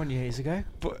 21 years ago.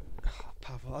 But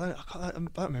Pavel, I don't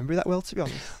remember that well, to be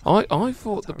honest. I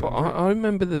thought I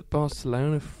remember the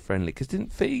Barcelona friendly, because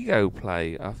didn't Figo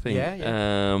play? I think.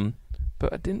 Yeah.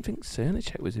 But I didn't think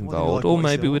Cernicek was More than involved, likely or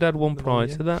maybe so. we'd had one Than prior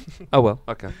yeah. to that. Oh well,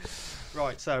 okay.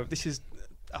 Right, so this is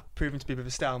proving to be a bit of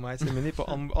a stalemate in a minute, but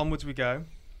onwards we go.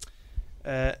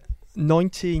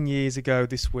 19 years ago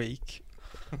this week.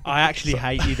 I actually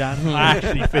hate you, Dan. I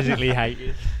actually physically hate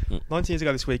you. 19 years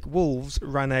ago this week, Wolves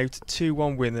ran out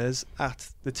 2-1 winners at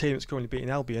the team that's currently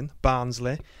beating Albion,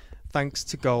 Barnsley, thanks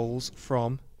to goals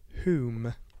from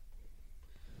whom?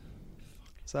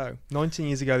 So, 19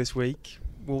 years ago this week,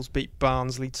 Wolves beat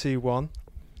Barnsley 2-1,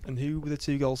 and who were the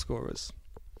 2 goal scorers?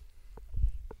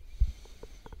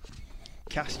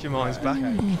 Cast your minds back,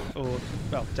 or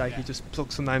well, Jake, you just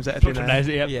plug some names out of thin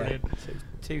air. Yeah. So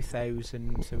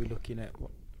 2000. So we're looking at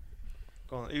what?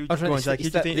 Go on, I was go on, trying Jake. to Who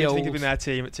say, do you think the would have old- been their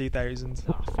team at 2000?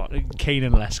 Oh, fuck,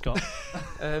 Keenan Lescott.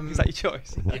 Is that your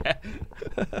choice? Yeah.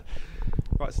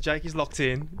 Right, so Jake is locked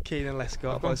in. Keenan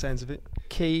Lescott, by the sounds of it.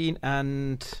 Keane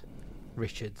and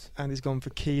Richards. And he's gone for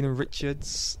Keane and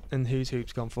Richards. And who's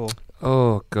Hoops gone for?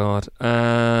 Oh God.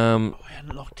 I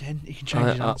hadn't locked in. You can change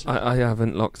his answer. I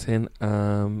haven't locked in.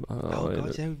 Oh,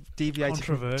 God, yeah, deviated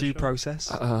from due Controversial. process.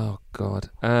 Oh God.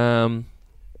 I'm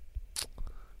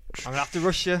going to have to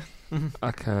rush you.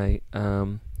 Okay.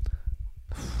 I've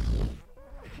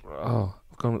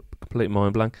gone complete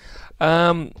mind blank.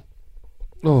 Oh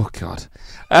God.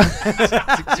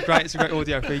 It's a great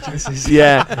audio feature, this is.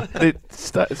 Yeah.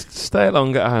 Stay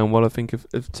along at home while I think of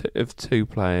 2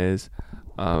 players.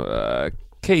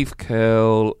 Keith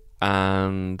Curl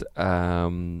and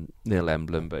Neil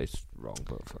Emblem, but it's wrong.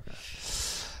 But fuck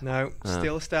it. No,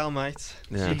 still a stalemate.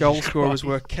 Yeah. The goal scorers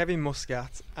were Kevin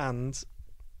Muscat and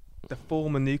the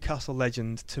former Newcastle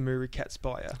legend Tamuri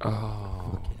Ketsbayer.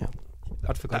 Oh.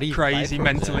 I'd forgot That he crazy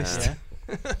played for us. mentalist.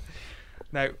 Yeah.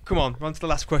 Now, come on, we're on to the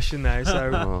last question now.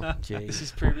 So Oh. Jeez. this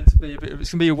is proving to be it's going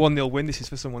to be a 1-0 win. This is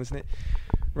for someone, isn't it?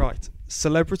 Right,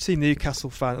 celebrity Newcastle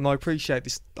fan, and I appreciate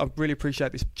this. I really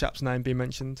appreciate this chap's name being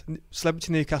mentioned.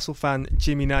 Celebrity Newcastle fan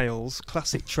Jimmy Nails,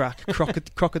 classic track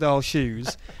Crocodile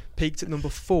Shoes, peaked at number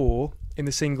 4 in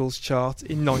the singles chart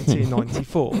in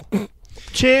 1994.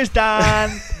 Cheers,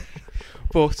 Dan.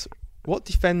 But what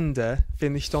defender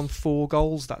finished on 4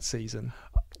 goals that season?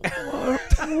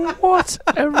 What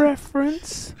a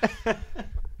reference.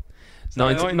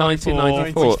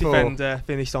 1994. Which defender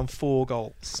finished on 4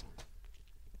 goals?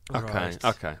 Okay, Right.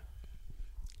 okay.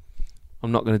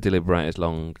 I'm not going to deliberate as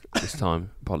long this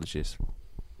time. Apologies.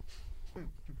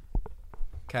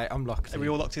 Okay, I'm locked. Are we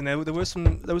all locked in there? There was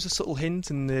a subtle hint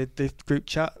in the group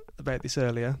chat about this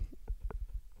earlier.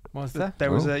 Was there?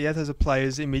 There's Oh. a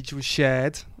player's image was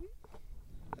shared,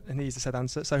 and he's the said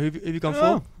answer. So who have you gone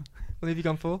Oh. for? What have you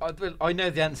gone for? I know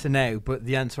the answer now, but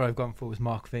the answer I've gone for was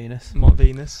Mark Venus. Mark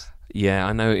Venus. Yeah,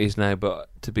 I know it is now, but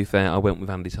to be fair, I went with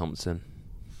Andy Thompson.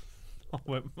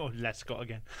 Lescott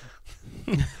again.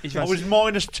 Is your I was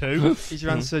answer, -2. is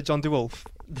your answer John DeWolf?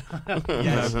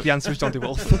 Yes. No, the answer is John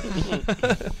DeWolf.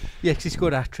 Yeah, because he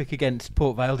scored a hat-trick against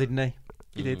Port Vale, didn't he?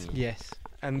 He did. Yes.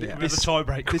 And Yeah. With the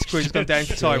tiebreak. this quiz has gone down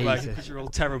to tiebreak Jesus. because you're all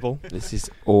terrible. This is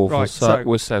awful. Right, so, so-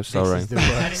 we're so sorry. This is the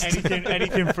worst.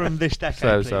 anything from this decade.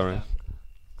 So please, sorry. Dan.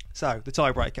 So, the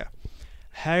tiebreaker.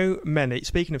 How many,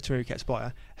 speaking of Tamuri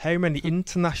Ketsbaia, how many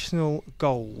international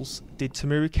goals did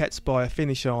Tamuri Ketsbaia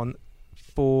finish on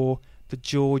for the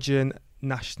Georgian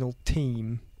national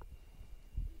team?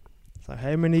 So,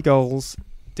 how many goals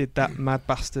did that mad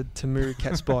bastard Tamuri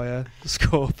Ketsbaia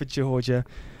score for Georgia?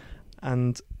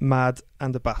 And mad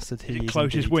and a bastard he is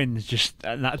closest indeed. wins, just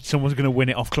and that someone's going to win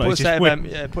it off Puts closest out win.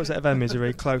 puts out of our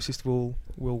misery. Closest will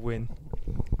win.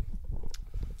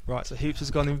 Right, so Hoops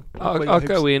has gone in. I'll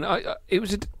go in. It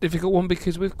was a difficult one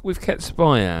because with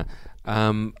Ketsbaia,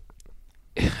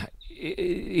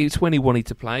 it's when he wanted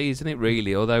to play, isn't it?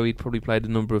 Really, although he'd probably played a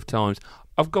number of times.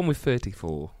 I've gone with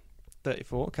 34.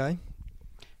 34, okay.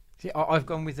 See, I've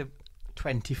gone with a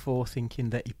 24, thinking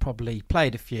that he probably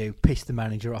played a few, pissed the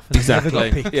manager off, and never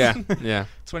got picked. Yeah.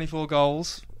 24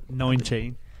 goals.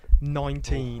 19.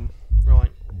 19.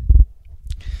 Right.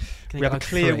 Can We have a like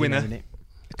clear 3 winner. in a minute?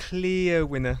 A clear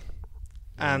winner.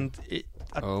 And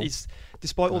Oh. it's,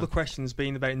 despite all the questions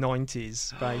being about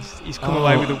 90s based, he's come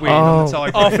away with a win on the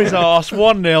tiebreaker. Off his arse,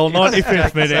 1-0,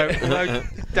 95th minute. So, although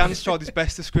Dan's tried his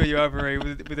best to screw you over here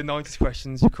with the 90s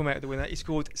questions, you come out with the winner. He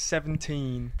scored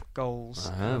 17 goals.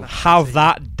 Wow. for the national Have team.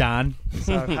 that, Dan.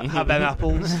 So have them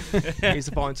apples. Here's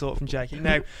the final thought from Jakey.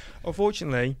 Now,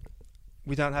 unfortunately,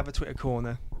 we don't have a Twitter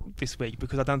corner this week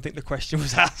because I don't think the question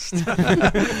was asked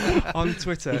on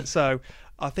Twitter. So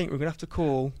I think we're going to have to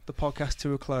call the podcast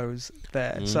to a close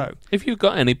there. So if you've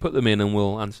got any, put them in and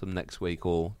we'll answer them next week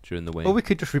or during the week. Or we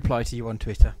could just reply to you on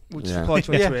Twitter. we'll just Yeah. reply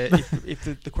to Yeah. Twitter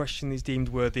if the question is deemed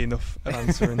worthy enough of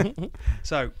answering.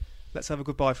 So let's have a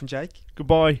goodbye from Jake,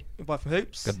 Goodbye. goodbye from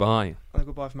Hoops, Goodbye. and a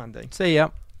goodbye from Andy. See ya.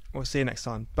 We'll see you next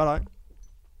time. Bye-bye.